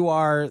though you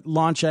are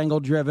launch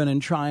angle driven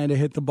and trying to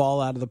hit the ball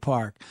out of the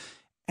park.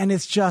 And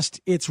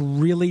it's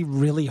really,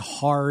 really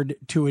hard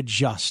to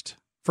adjust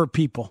for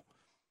people,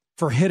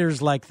 for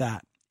hitters like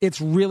that. It's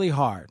really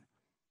hard.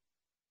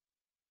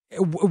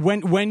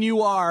 When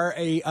you are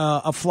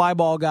a fly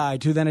ball guy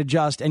to then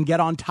adjust and get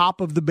on top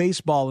of the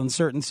baseball in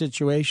certain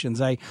situations.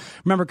 I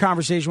remember a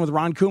conversation with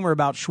Ron Coomer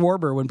about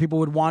Schwarber when people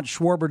would want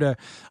Schwarber to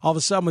all of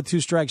a sudden with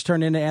 2 strikes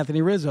turn into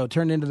Anthony Rizzo,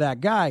 turn into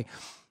that guy.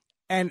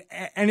 And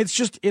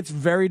it's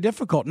very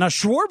difficult. Now,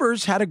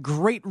 Schwarber's had a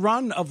great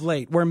run of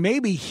late where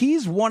maybe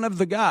he's one of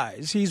the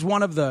guys, he's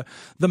one of the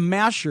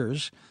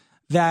mashers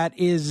that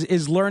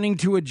is learning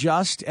to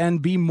adjust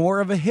and be more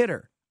of a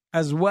hitter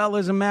as well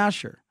as a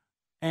masher.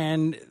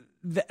 And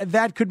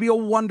that could be a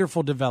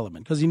wonderful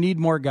development because you need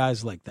more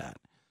guys like that.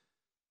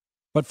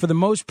 But for the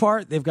most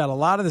part, they've got a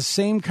lot of the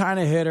same kind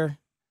of hitter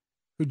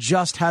who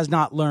just has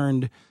not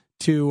learned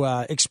to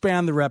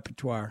expand the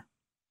repertoire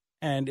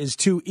and is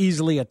too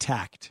easily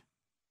attacked.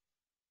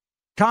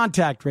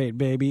 Contact rate,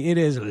 baby. It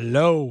is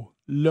low,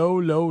 low,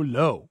 low,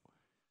 low.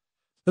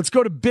 Let's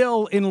go to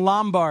Bill in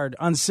Lombard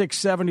on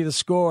 670 The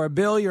Score.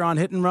 Bill, you're on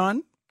Hit and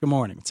Run. Good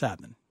morning. What's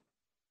happening?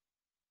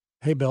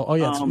 Hey, Bill. Oh,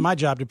 yeah, it's my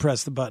job to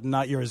press the button,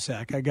 not yours,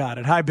 Zach. I got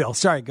it. Hi, Bill.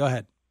 Sorry, go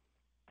ahead.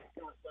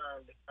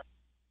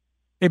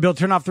 Hey, Bill,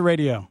 turn off the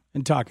radio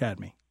and talk at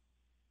me.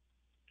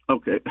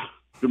 Okay.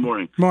 Good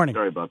morning. Morning.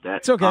 Sorry about that.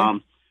 It's okay.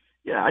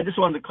 I just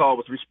wanted to call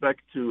with respect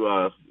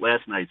to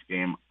last night's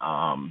game.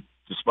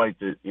 Despite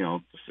the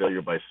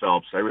failure by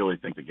Phelps, I really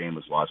think the game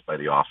was lost by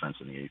the offense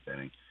in the 8th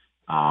inning.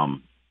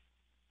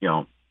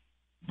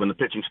 When the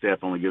pitching staff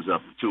only gives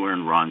up 2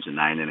 earned runs in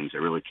 9 innings, I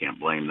really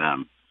can't blame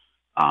them.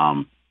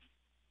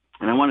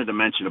 And I wanted to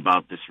mention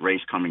about this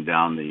race coming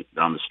down the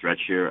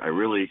stretch here. I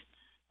really,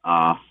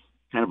 kind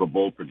of a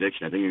bold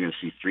prediction. I think you're going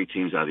to see 3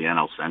 teams out of the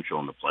NL Central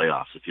in the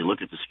playoffs. If you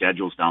look at the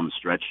schedules down the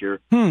stretch here,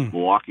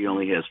 Milwaukee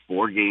only has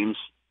 4 games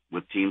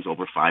with teams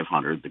over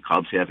 500. The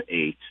Cubs have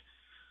 8.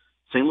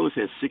 St. Louis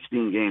has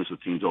 16 games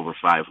with teams over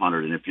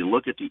 500, and if you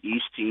look at the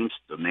East teams,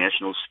 the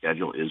Nationals'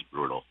 schedule is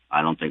brutal.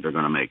 I don't think they're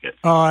going to make it.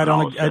 Oh,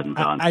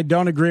 I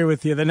don't agree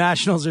with you. The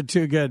Nationals are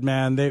too good,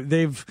 man.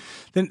 The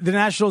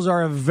Nationals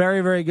are a very,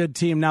 very good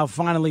team now,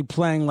 finally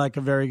playing like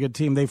a very good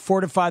team. They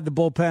fortified the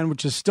bullpen,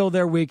 which is still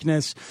their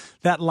weakness.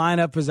 That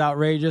lineup is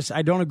outrageous.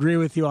 I don't agree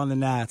with you on the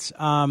Nats.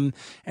 And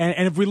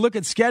if we look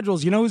at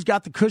schedules, you know who's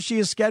got the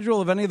cushiest schedule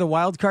of any of the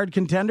wild card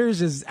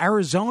contenders is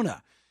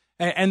Arizona.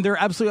 And they're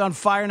absolutely on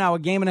fire now, a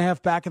game and a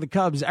half back of the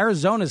Cubs.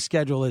 Arizona's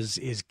schedule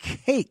is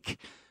cake.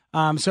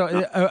 So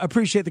I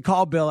appreciate the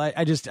call, Bill.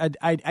 I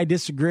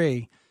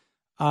disagree.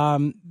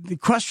 The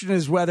question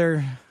is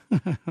whether,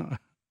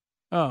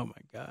 oh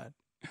my God,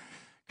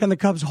 can the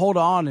Cubs hold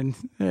on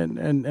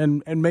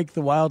and make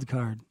the wild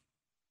card?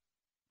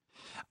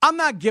 I'm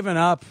not giving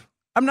up.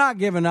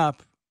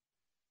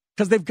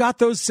 Because they've got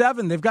those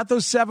 7. They've got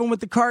those 7 with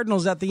the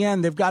Cardinals at the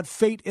end. They've got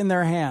fate in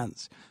their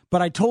hands.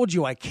 But I told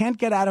you, I can't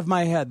get out of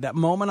my head that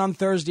moment on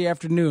Thursday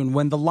afternoon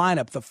when the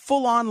lineup, the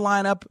full-on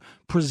lineup,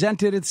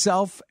 presented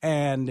itself,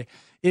 and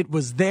it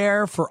was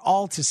there for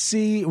all to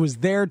see. It was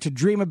there to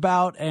dream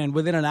about, and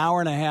within an hour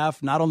and a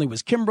half, not only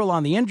was Kimbrel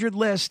on the injured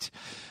list,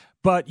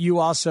 but you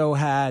also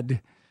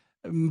had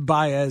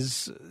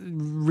Baez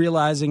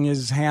realizing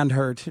his hand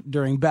hurt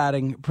during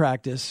batting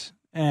practice,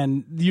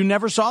 and you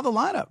never saw the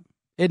lineup.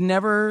 It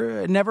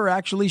never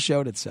actually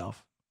showed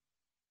itself.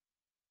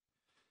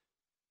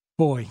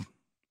 Boy.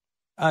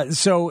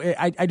 So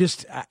I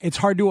just, it's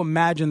hard to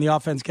imagine the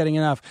offense getting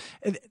enough.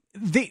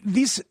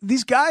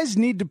 These guys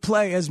need to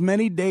play as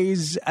many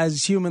days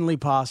as humanly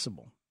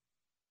possible.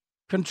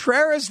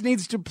 Contreras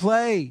needs to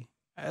play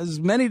as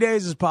many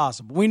days as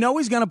possible. We know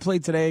he's going to play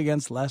today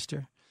against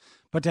Leicester,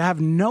 but to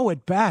have no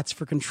at-bats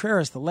for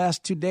Contreras the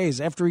last 2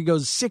 days after he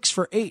goes 6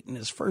 for 8 in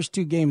his first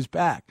 2 games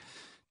back,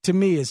 to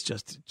me is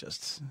just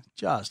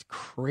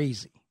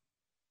crazy.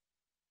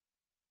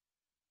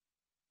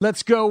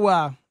 Let's go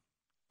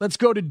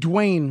to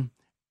Dwayne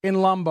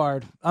in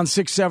Lombard on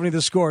 670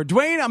 The Score.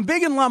 Dwayne, I'm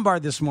big in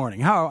Lombard this morning.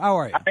 How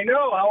are you? I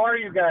know. How are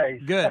you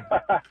guys? Good.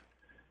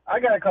 I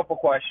got a couple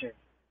questions.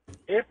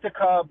 If the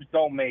Cubs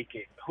don't make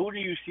it, who do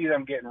you see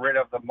them getting rid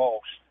of the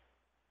most?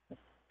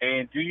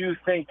 And do you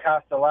think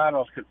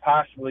Castellanos could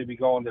possibly be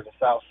going to the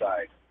South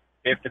Side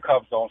if the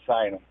Cubs don't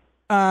sign him?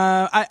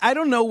 I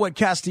don't know what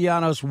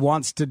Castellanos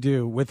wants to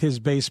do with his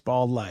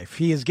baseball life.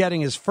 He is getting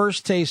his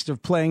first taste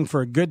of playing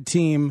for a good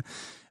team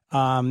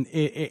in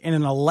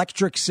an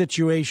electric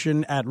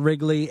situation at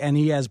Wrigley, and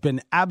he has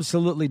been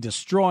absolutely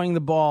destroying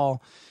the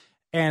ball.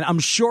 And I'm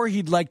sure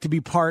he'd like to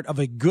be part of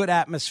a good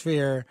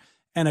atmosphere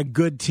and a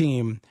good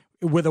team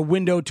with a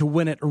window to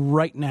win it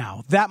right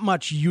now. That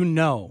much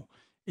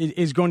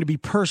is going to be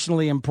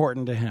personally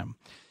important to him.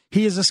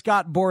 He is a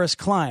Scott Boras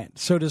client,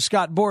 so does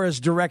Scott Boras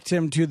direct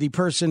him to the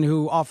person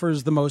who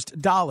offers the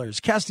most dollars?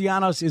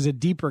 Castellanos is a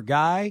deeper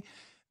guy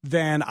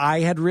than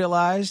I had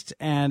realized,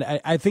 and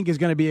I think is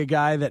going to be a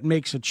guy that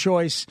makes a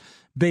choice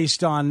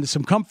based on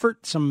some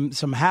comfort, some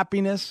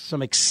happiness,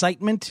 some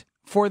excitement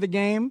for the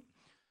game.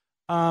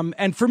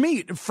 And for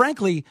me,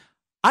 frankly,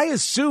 I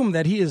assume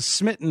that he is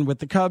smitten with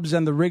the Cubs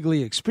and the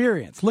Wrigley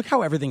experience. Look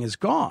how everything has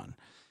gone.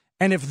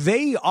 And if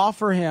they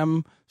offer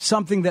him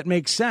something that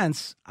makes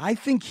sense, I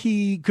think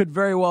he could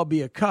very well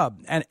be a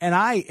Cub. And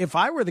if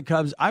I were the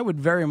Cubs, I would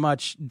very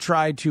much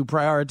try to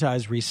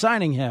prioritize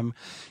re-signing him,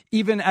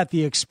 even at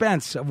the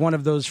expense of one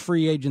of those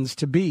free agents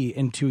to be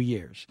in 2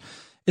 years.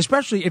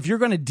 Especially if you're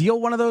going to deal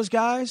one of those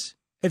guys,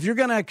 if you're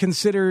going to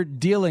consider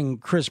dealing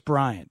Chris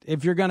Bryant,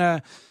 if you're going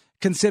to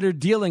consider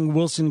dealing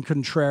Wilson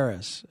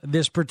Contreras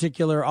this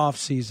particular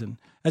offseason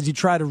as you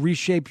try to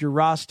reshape your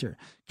roster.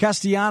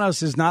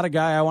 Castellanos is not a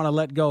guy I want to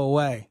let go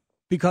away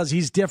because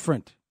he's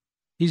different.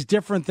 He's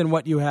different than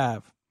what you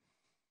have.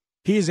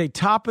 He is a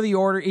top of the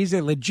order. He's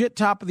a legit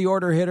top of the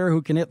order hitter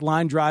who can hit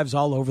line drives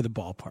all over the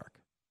ballpark.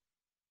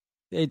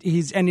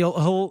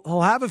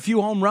 He'll have a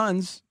few home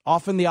runs,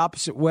 often the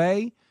opposite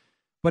way,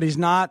 but he's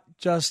not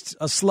just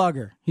a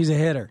slugger. He's a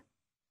hitter.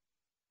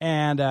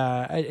 And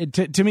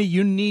to me,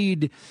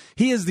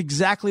 he is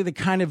exactly the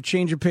kind of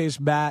change of pace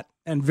bat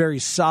and very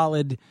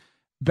solid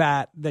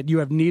bat that you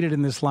have needed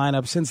in this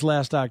lineup since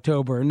last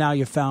October, and now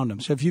you found him.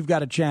 So if you've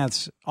got a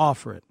chance,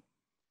 offer it.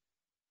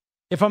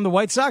 If I'm the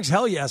White Sox,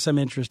 hell yes, I'm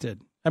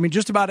interested. I mean,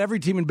 just about every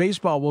team in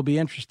baseball will be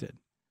interested.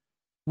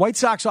 White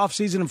Sox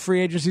offseason and free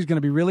agency is going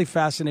to be really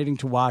fascinating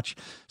to watch.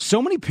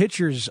 So many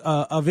pitchers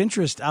of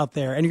interest out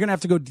there, and you're going to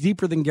have to go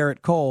deeper than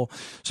Garrett Cole.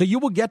 So you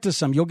will get to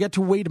some. You'll get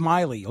to Wade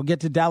Miley. You'll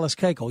get to Dallas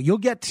Keuchel. You'll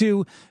get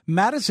to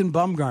Madison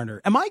Bumgarner.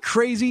 Am I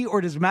crazy,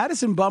 or does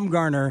Madison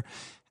Bumgarner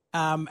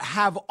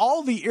have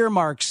all the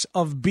earmarks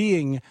of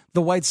being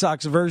the White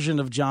Sox version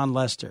of John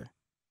Lester?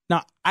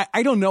 Now,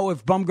 I don't know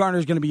if Bumgarner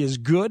is going to be as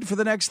good for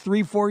the next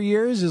 3-4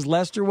 years as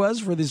Lester was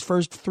for his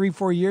first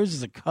 3-4 years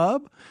as a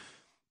Cub.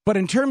 But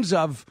in terms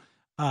of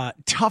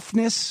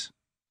toughness,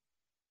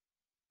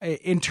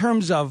 in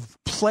terms of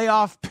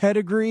playoff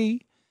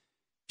pedigree,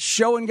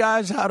 showing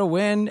guys how to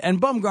win, and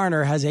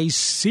Bumgarner has a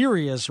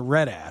serious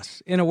red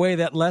ass in a way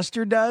that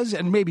Lester does,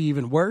 and maybe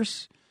even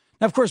worse.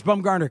 Now, of course,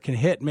 Bumgarner can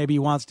hit. Maybe he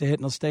wants to hit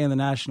and he'll stay in the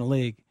National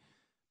League.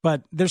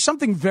 But there's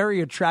something very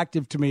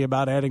attractive to me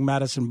about adding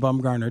Madison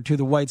Bumgarner to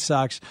the White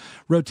Sox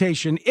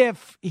rotation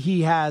if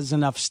he has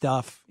enough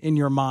stuff in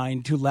your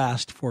mind to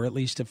last for at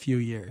least a few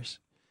years.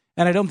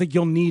 And I don't think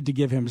you'll need to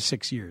give him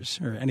 6 years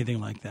or anything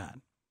like that.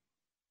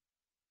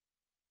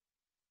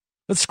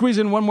 Let's squeeze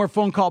in one more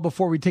phone call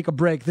before we take a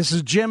break. This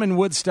is Jim in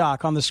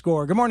Woodstock on The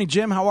Score. Good morning,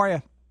 Jim. How are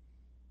you?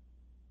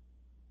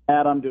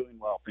 Matt, I'm doing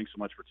well. Thanks so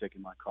much for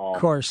taking my call.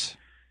 Of course.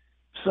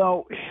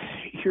 So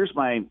here's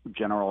my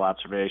general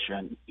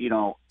observation.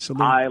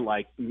 Salute. I,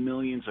 like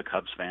millions of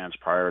Cubs fans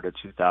prior to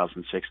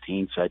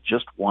 2016, said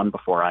just one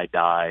before I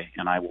die,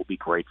 and I will be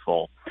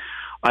grateful.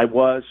 I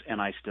was,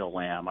 and I still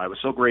am. I was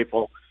so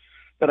grateful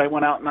that I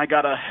went out and I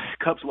got a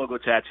Cubs logo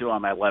tattoo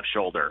on my left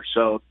shoulder.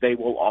 So they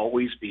will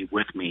always be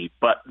with me.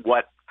 But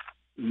what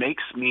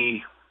makes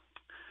me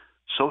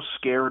so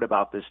scared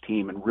about this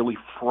team and really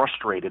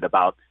frustrated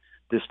about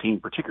this team,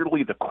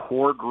 particularly the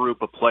core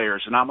group of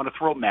players, and I'm going to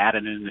throw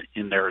Madden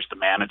in there as the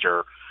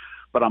manager,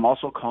 but I'm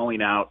also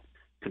calling out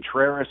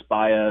Contreras,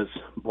 Baez,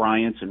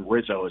 Bryant, and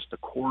Rizzo as the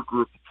core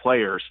group of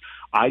players.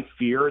 I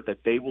fear that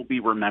they will be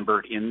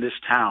remembered in this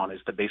town as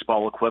the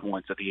baseball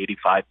equivalent of the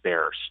 '85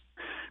 Bears,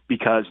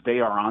 because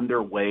they are on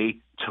their way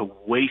to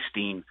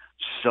wasting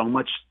so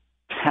much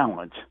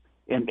talent.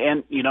 And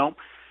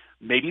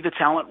maybe the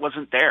talent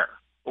wasn't there,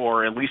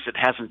 or at least it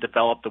hasn't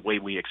developed the way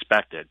we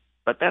expected.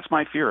 But that's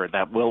my fear,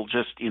 that we'll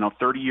just,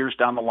 30 years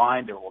down the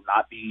line, there will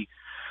not be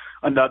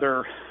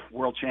another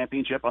world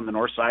championship on the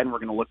north side, and we're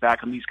going to look back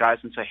on these guys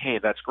and say, hey,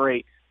 that's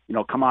great.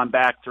 Come on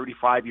back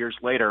 35 years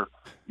later,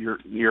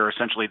 you're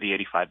essentially the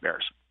 '85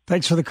 Bears.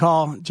 Thanks for the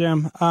call,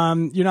 Jim.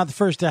 You're not the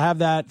first to have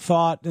that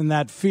thought and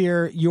that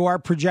fear. You are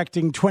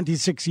projecting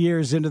 26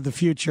 years into the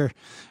future,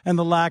 and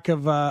the lack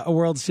of a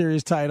World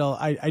Series title,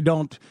 I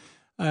don't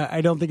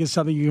think it's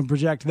something you can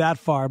project that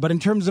far. But in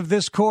terms of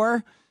this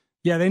core,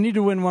 yeah, they need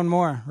to win one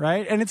more,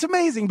 right? And it's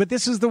amazing, but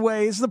this is the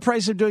way, this is the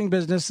price of doing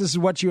business. This is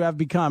what you have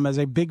become as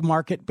a big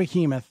market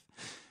behemoth.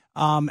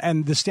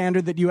 And the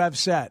standard that you have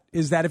set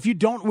is that if you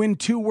don't win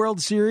 2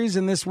 World Series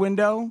in this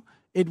window,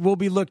 it will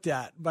be looked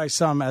at by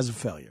some as a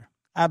failure.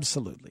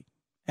 Absolutely.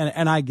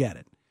 And I get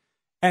it.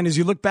 And as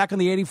you look back on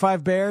the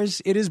 '85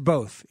 Bears, it is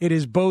both. It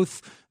is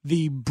both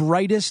the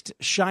brightest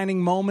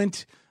shining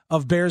moment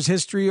of Bears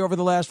history over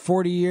the last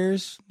 40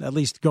 years, at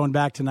least going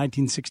back to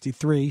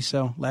 1963,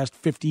 so last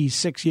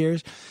 56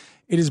 years.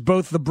 It is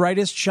both the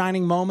brightest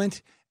shining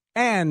moment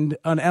and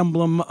an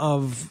emblem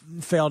of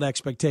failed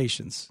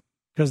expectations,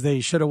 because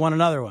they should have won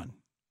another one,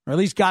 or at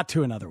least got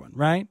to another one,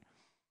 right?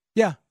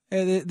 Yeah,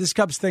 this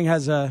Cubs thing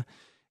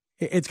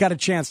it's got a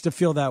chance to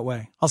feel that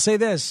way. I'll say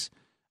this,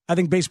 I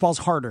think baseball's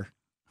harder.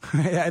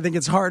 I think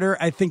it's harder.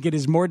 I think it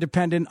is more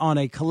dependent on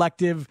a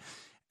collective,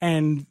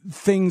 and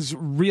things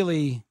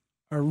really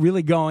are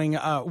really going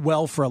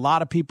well for a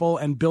lot of people,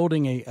 and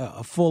building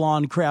a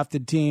full-on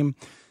crafted team.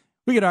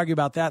 We could argue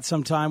about that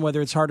sometime,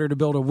 whether it's harder to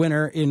build a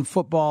winner in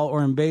football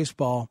or in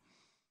baseball.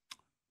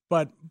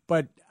 But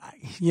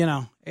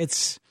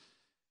it's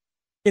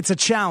a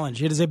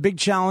challenge. It is a big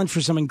challenge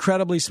for some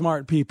incredibly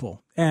smart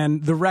people.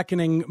 And the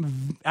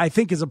reckoning, I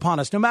think, is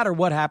upon us. No matter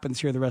what happens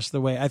here the rest of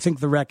the way, I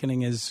think the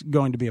reckoning is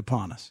going to be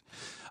upon us.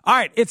 All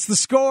right, it's The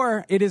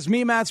Score. It is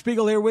me, Matt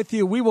Spiegel, here with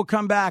you. We will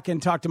come back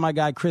and talk to my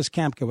guy, Chris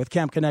Kampka, with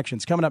Camp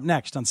Connections, coming up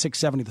next on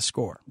 670 The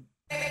Score.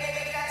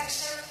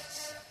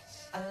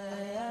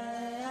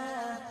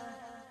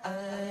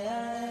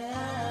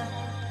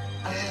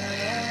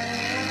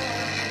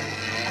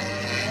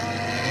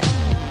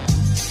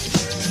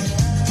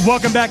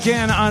 Welcome back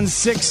in on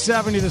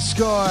 670 The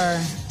Score.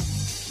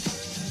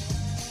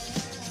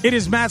 It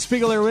is Matt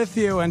Spiegel here with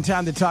you, and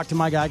time to talk to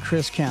my guy,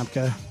 Chris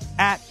Kampka,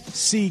 at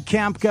C.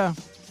 Kampka,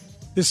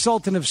 the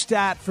Sultan of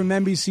Stat from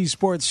NBC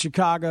Sports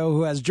Chicago,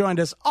 who has joined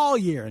us all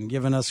year and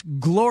given us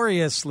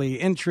gloriously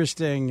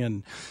interesting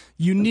and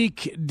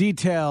unique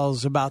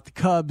details about the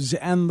Cubs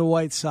and the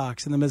White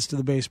Sox in the midst of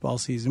the baseball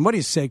season. What do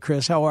you say,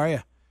 Chris? How are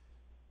you?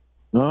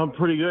 No, I'm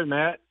pretty good,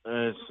 Matt.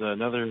 It's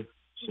another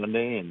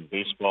Sunday in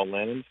baseball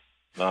land.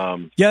 Yeah,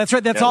 that's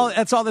right. That's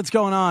all that's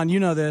going on. You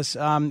know this.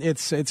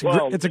 It's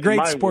a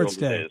great sports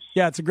day.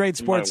 Yeah, it's a great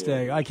sports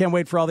day. I can't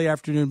wait for all the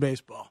afternoon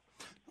baseball.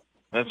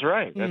 That's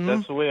right.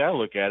 That's the way I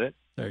look at it.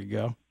 There you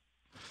go.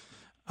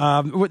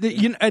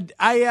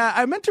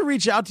 I meant to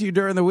reach out to you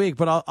during the week,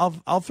 but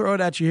I'll throw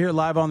it at you here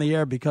live on the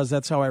air because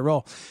that's how I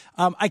roll.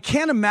 I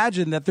can't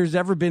imagine that there's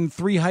ever been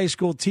 3 high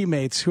school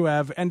teammates who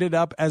have ended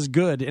up as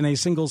good in a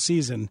single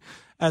season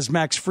as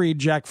Max Fried,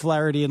 Jack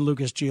Flaherty, and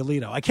Lucas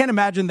Giolito. I can't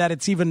imagine that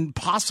it's even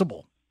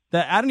possible.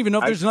 That I don't even know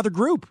if there's another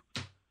group.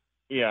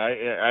 Yeah,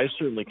 I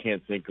certainly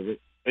can't think of it.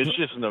 It's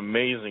just an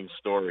amazing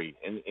story,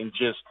 and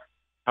just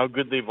how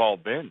good they've all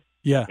been.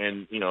 Yeah.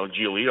 And,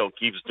 Giolito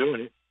keeps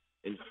doing it.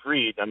 And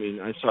Fried,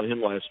 I saw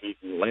him last week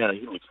in Atlanta.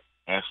 He looks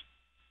fast.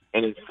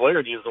 And then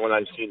Flaherty is the one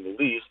I've seen the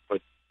least, but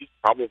he's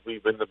probably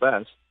been the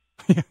best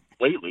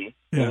lately.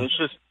 Yeah. And it's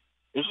just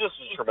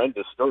a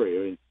tremendous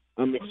story.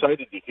 I'm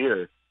excited to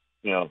hear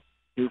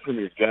from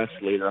your guests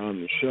later on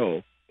in the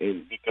show,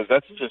 and because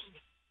that's just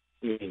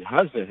I mean,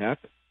 how does that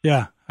happen?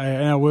 Yeah, I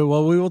know. We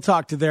will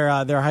talk to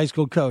their high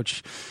school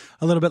coach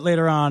a little bit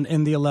later on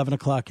in the 11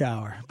 o'clock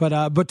hour.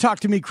 But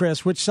talk to me,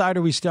 Chris. Which side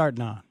are we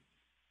starting on?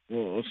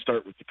 Well, let's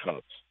start with the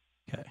Cubs.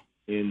 Okay.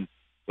 And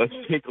let's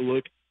take a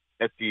look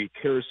at the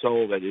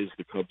carousel that is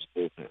the Cubs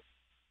bullpen.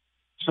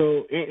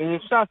 So, and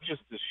it's not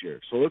just this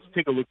year. So let's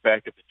take a look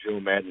back at the Joe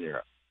Madden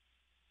era.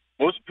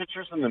 Most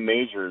pitchers in the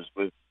majors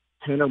with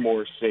 10 or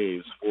more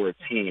saves for a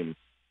team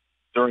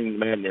during the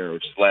Madden era,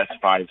 which is the last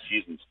 5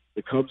 seasons,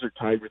 the Cubs are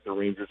tied with the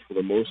Rangers for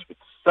the most with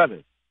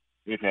 7.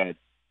 We've had,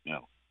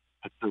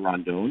 Hector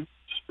Rondon,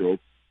 Stroke,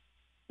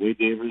 Wade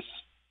Davis,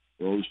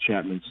 Rose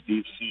Chapman,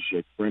 Steve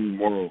Cishek, Brendan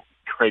Morrow,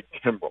 Craig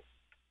Kimbrell.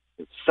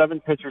 It's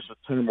 7 pitchers with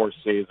 10 or more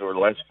saves over the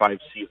last 5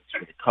 seasons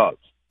for the Cubs.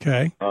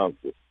 Okay.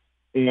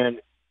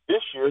 And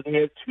this year they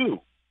had 2.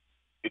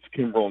 It's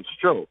Kimbrell and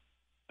Stroke.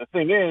 The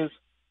thing is,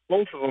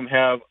 both of them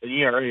have an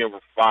ERA over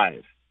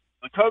 5.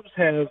 The Cubs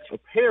have a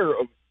pair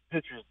of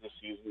pitchers this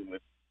season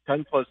with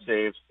 10-plus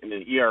saves and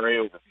an ERA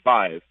over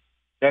 5.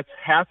 That's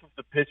half of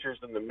the pitchers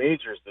in the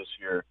majors this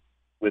year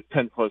with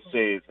 10-plus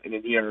saves and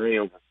an ERA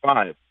over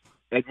 5.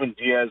 Edwin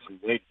Diaz and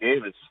Wade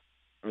Davis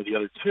are the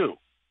other 2.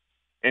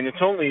 And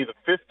it's only the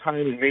 5th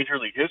time in Major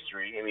League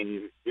history. I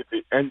mean, if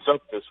it ends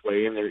up this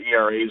way and their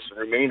ERAs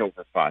remain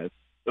over 5, it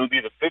would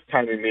be the 5th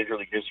time in Major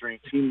League history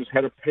teams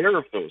had a pair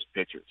of those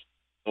pitchers.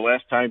 The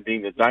last time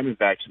being the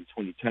Diamondbacks in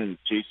 2010,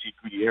 J.C.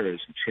 Gutierrez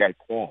and Chad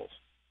Qualls.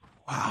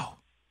 Wow.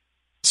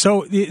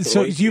 So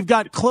you've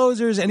got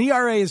closers, and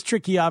ERA is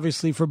tricky,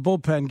 obviously, for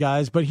bullpen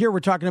guys. But here we're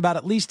talking about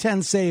at least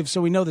 10 saves,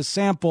 so we know the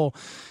sample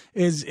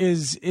is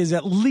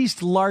at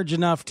least large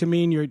enough to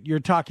mean you're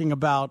talking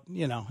about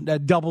a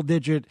double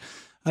digit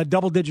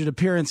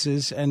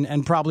appearances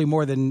and probably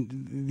more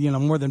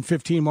than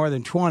 15, more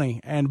than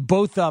 20, and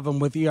both of them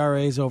with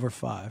ERAs over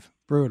 5.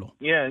 Brutal.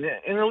 Yeah, and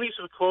at least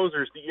with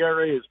closers, the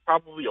ERA is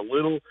probably a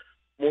little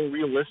more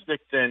realistic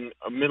than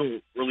a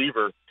middle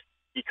reliever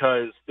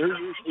because they're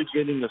usually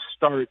getting a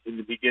start in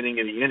the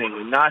beginning of the inning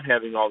and not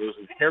having all those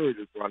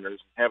inherited runners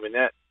and having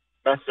that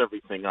mess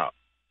everything up.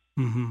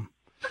 Mm-hmm.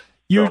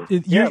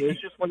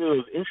 It's just one of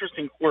those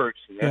interesting quirks,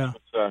 and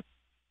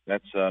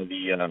that's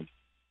the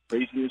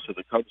craziness of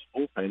the Cubs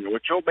bullpen.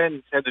 What Joe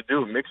Maddon's had to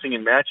do, mixing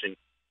and matching,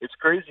 it's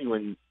crazy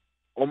when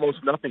almost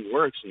nothing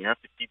works and you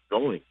have to keep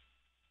going.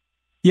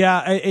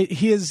 Yeah,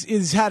 he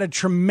has had a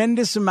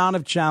tremendous amount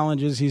of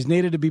challenges. He's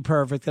needed to be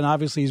perfect, and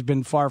obviously he's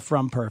been far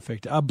from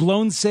perfect.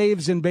 Blown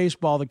saves in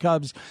baseball, the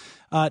Cubs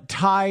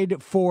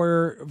tied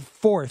for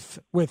 4th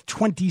with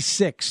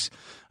 26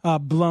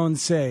 blown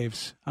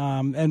saves.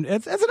 And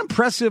it's an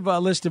impressive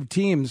list of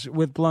teams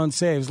with blown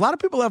saves. A lot of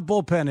people have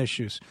bullpen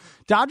issues.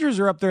 Dodgers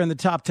are up there in the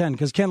top 10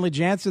 because Kenley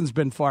Jansen's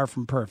been far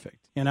from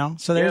perfect,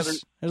 So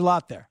there's a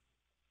lot there.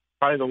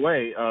 By the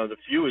way, the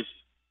fewest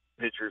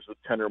pitchers with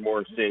 10 or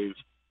more saves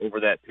over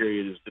that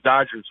period is the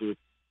Dodgers with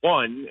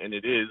 1, and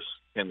it is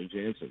Kenley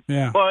Jansen.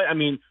 Yeah. But, I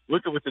mean,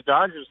 look at what the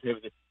Dodgers have.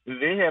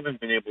 They haven't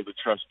been able to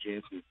trust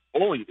Jansen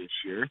fully this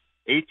year.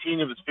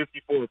 18 of his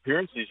 54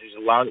 appearances, he's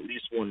allowed at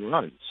least 1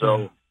 run.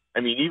 So, I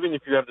mean, even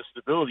if you have the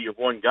stability of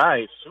one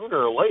guy, sooner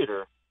or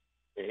later,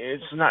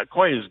 it's not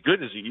quite as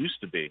good as it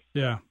used to be.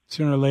 Yeah,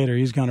 sooner or later,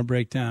 he's going to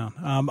break down.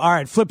 All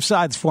right, flip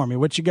sides for me.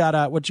 What you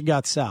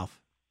got south,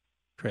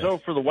 Chris? So,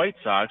 for the White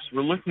Sox,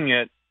 we're looking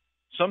at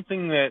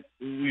something that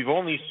we've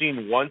only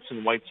seen once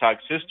in White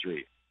Sox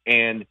history.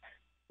 And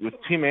with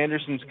Tim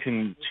Anderson's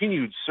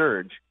continued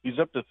surge, he's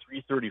up to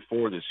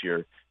 .334 this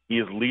year. He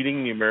is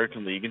leading the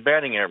American League in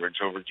batting average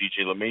over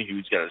DJ LeMahieu.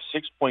 He's got a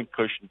 6-point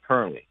cushion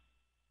currently.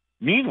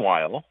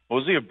 Meanwhile,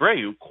 Jose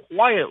Abreu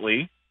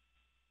quietly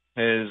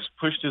has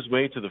pushed his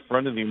way to the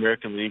front of the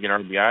American League in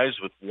RBIs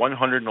with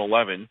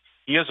 111.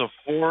 He has a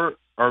 4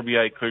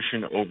 RBI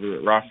cushion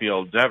over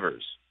Rafael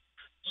Devers.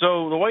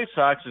 So the White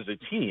Sox as a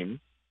team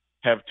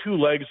have 2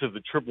 legs of the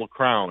Triple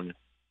Crown,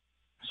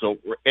 so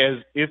as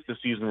if the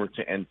season were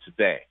to end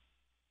today.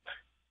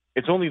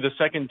 It's only the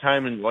 2nd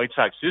time in White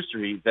Sox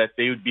history that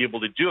they would be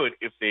able to do it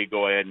if they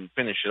go ahead and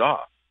finish it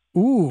off.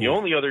 Ooh. The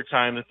only other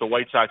time that the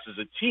White Sox as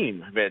a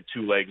team have had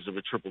 2 legs of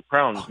a Triple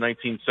Crown is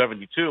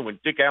 1972 when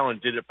Dick Allen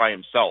did it by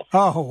himself.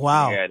 Oh,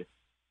 wow. He had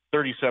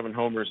 37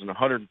 homers and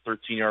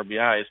 113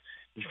 RBIs.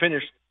 He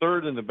finished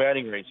 3rd in the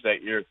batting range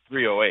that year at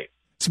 .308.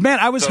 So, man,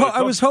 I was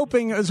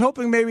hoping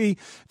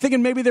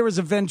thinking maybe there was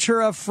a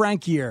Ventura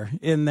Frank year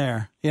in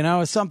there,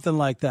 something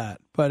like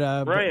that. But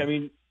right, I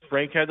mean,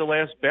 Frank had the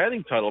last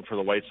batting title for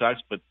the White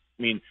Sox, but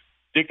I mean,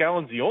 Dick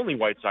Allen's the only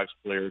White Sox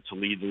player to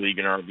lead the league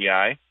in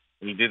RBI,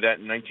 and he did that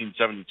in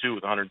 1972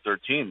 with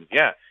 113.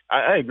 Yeah,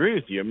 I agree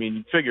with you. I mean,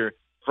 you figure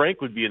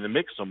Frank would be in the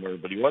mix somewhere,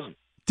 but he wasn't.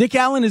 Dick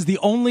Allen is the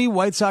only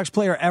White Sox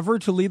player ever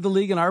to lead the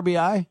league in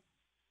RBI?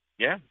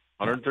 Yeah.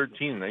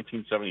 113 in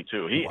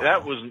 1972.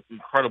 That was an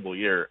incredible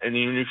year. And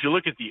even if you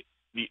look at the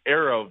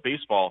era of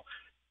baseball,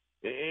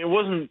 it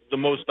wasn't the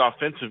most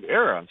offensive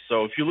era.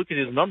 So if you look at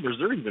his numbers,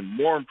 they're even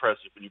more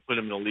impressive when you put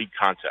him in a league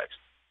context.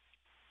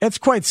 It's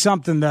quite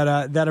something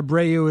that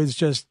Abreu is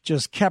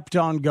just kept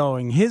on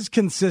going. His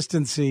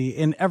consistency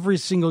in every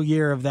single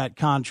year of that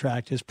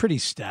contract is pretty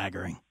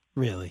staggering.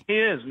 Really. He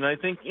is, and I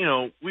think,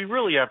 we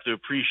really have to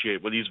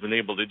appreciate what he's been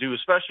able to do,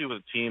 especially with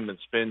a team that's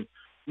been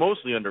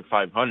mostly under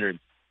 500.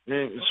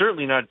 And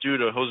certainly not due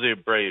to Jose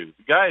Abreu.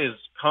 The guy has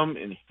come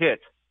and hit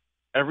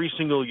every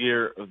single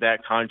year of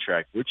that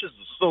contract, which is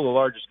still the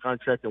largest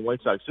contract in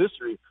White Sox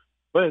history.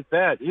 But at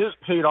that, it has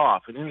paid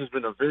off, and it has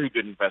been a very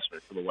good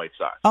investment for the White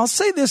Sox. I'll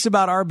say this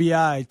about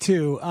RBI,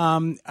 too.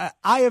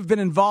 I have been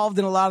involved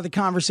in a lot of the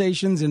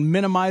conversations in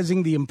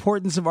minimizing the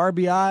importance of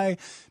RBI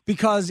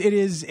because it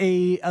is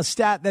a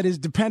stat that is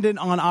dependent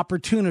on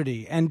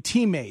opportunity and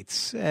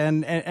teammates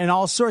and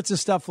all sorts of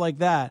stuff like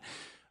that.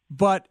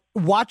 But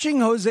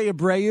watching Jose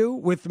Abreu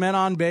with men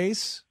on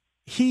base,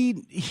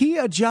 he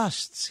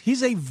adjusts.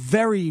 He's a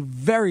very,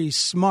 very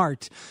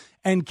smart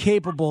and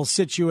capable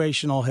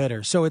situational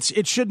hitter. So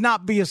it should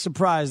not be a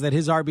surprise that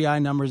his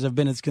RBI numbers have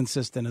been as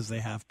consistent as they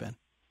have been.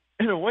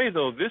 In a way,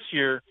 though, this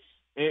year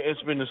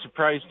it's been a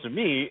surprise to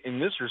me in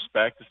this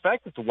respect. The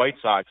fact that the White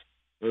Sox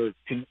are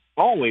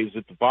always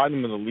at the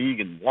bottom of the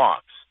league in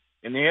walks,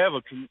 and they have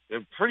a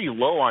pretty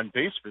low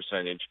on-base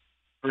percentage.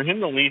 For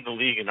him to lead the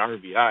league in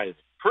RBI is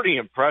pretty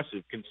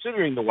impressive,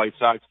 considering the White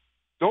Sox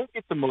don't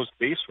get the most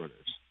base runners.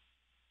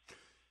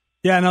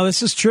 Yeah, no,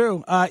 this is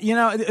true.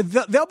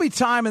 There'll be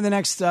time in the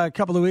next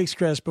couple of weeks,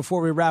 Chris,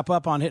 before we wrap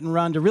up on Hit and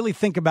Run to really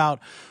think about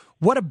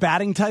what a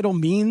batting title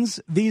means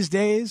these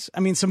days.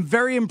 I mean, some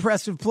very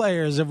impressive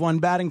players have won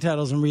batting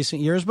titles in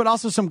recent years, but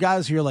also some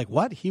guys who you're like,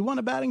 what? He won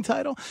a batting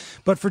title?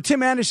 But for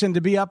Tim Anderson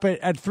to be up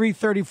at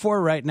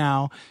 334 right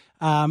now,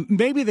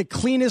 maybe the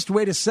cleanest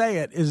way to say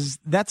it is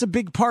that's a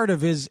big part of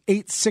his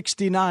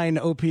 869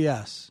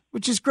 OPS,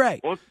 which is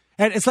great. Well,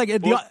 and it's like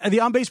the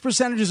on-base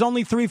percentage is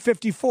only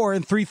 354,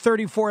 and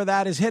 334 of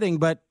that is hitting.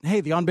 But, hey,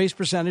 the on-base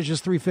percentage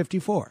is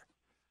 354.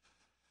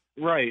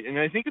 Right, and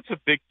I think it's a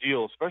big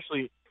deal,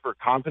 especially for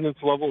confidence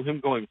level,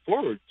 him going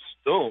forward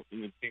still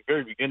in the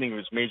very beginning of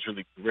his major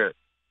league career.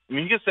 I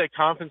mean, he gets that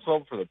confidence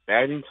level for the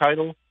batting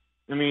title.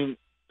 I mean,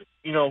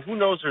 who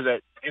knows where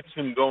that gets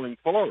him going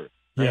forward.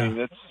 Yeah. I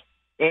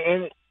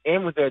mean,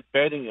 and with that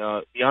batting,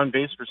 the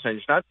on-base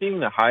percentage not being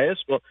the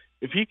highest, well,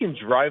 if he can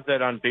drive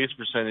that on-base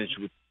percentage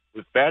with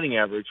batting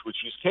average, which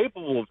he's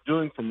capable of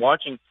doing from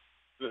watching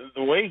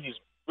the way he's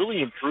really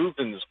improved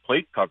in his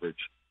plate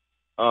coverage.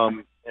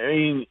 I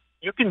mean,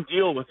 you can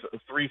deal with a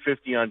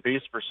 350 on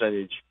base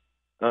percentage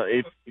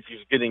if he's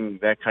getting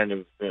that kind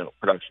of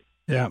production.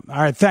 Yeah.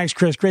 All right. Thanks,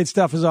 Chris. Great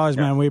stuff as always,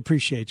 man. We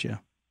appreciate you.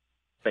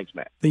 Thanks,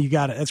 Matt. You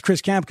got it. That's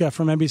Chris Kampka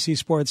from NBC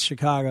Sports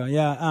Chicago.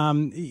 Yeah.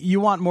 You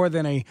want more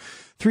than a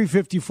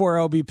 354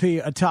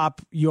 OBP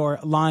atop your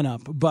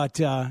lineup, but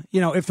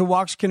if the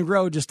walks can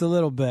grow just a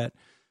little bit.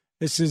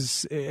 This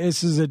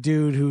is a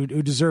dude who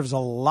deserves a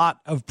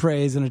lot of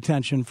praise and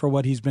attention for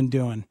what he's been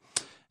doing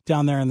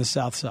down there in the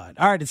South Side.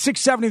 All right, it's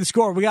 670 The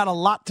Score. We got a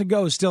lot to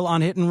go still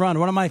on Hit and Run.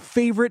 One of my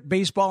favorite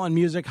baseball and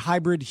music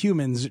hybrid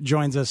humans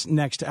joins us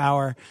next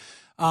hour.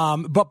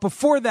 But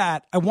before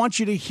that, I want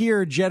you to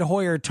hear Jed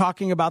Hoyer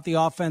talking about the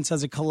offense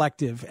as a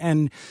collective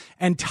and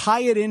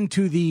tie it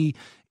into the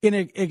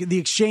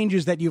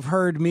exchanges that you've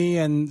heard me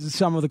and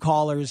some of the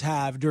callers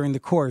have during the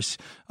course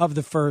of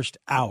the first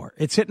hour.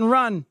 It's Hit and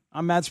Run.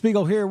 I'm Matt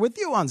Spiegel here with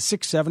you on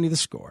 670 The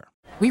Score.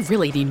 We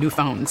really need new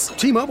phones.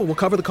 T-Mobile will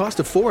cover the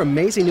cost of 4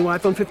 amazing new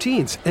iPhone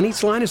 15s, and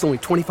each line is only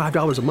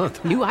 $25 a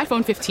month. New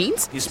iPhone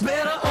 15s? It's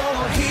better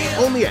over here.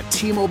 Only at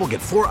T-Mobile,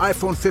 get 4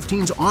 iPhone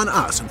 15s on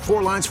us and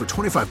 4 lines for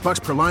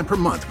 $25 per line per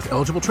month with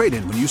eligible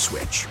trade-in when you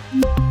switch.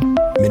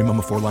 Minimum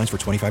of 4 lines for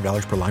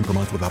 $25 per line per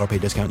month with autopay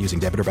discount using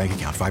debit or bank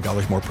account.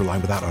 $5 more per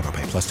line without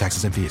autopay, plus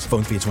taxes and fees.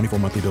 Phone fee at 24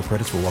 monthly bill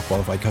credits for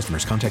well-qualified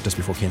customers. Contact us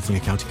before canceling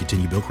account to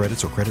continue bill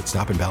credits or credit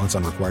stop and balance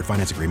on required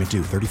finance agreement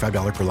due.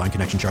 $35 per line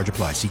connection charge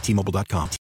applies. See T-Mobile.com.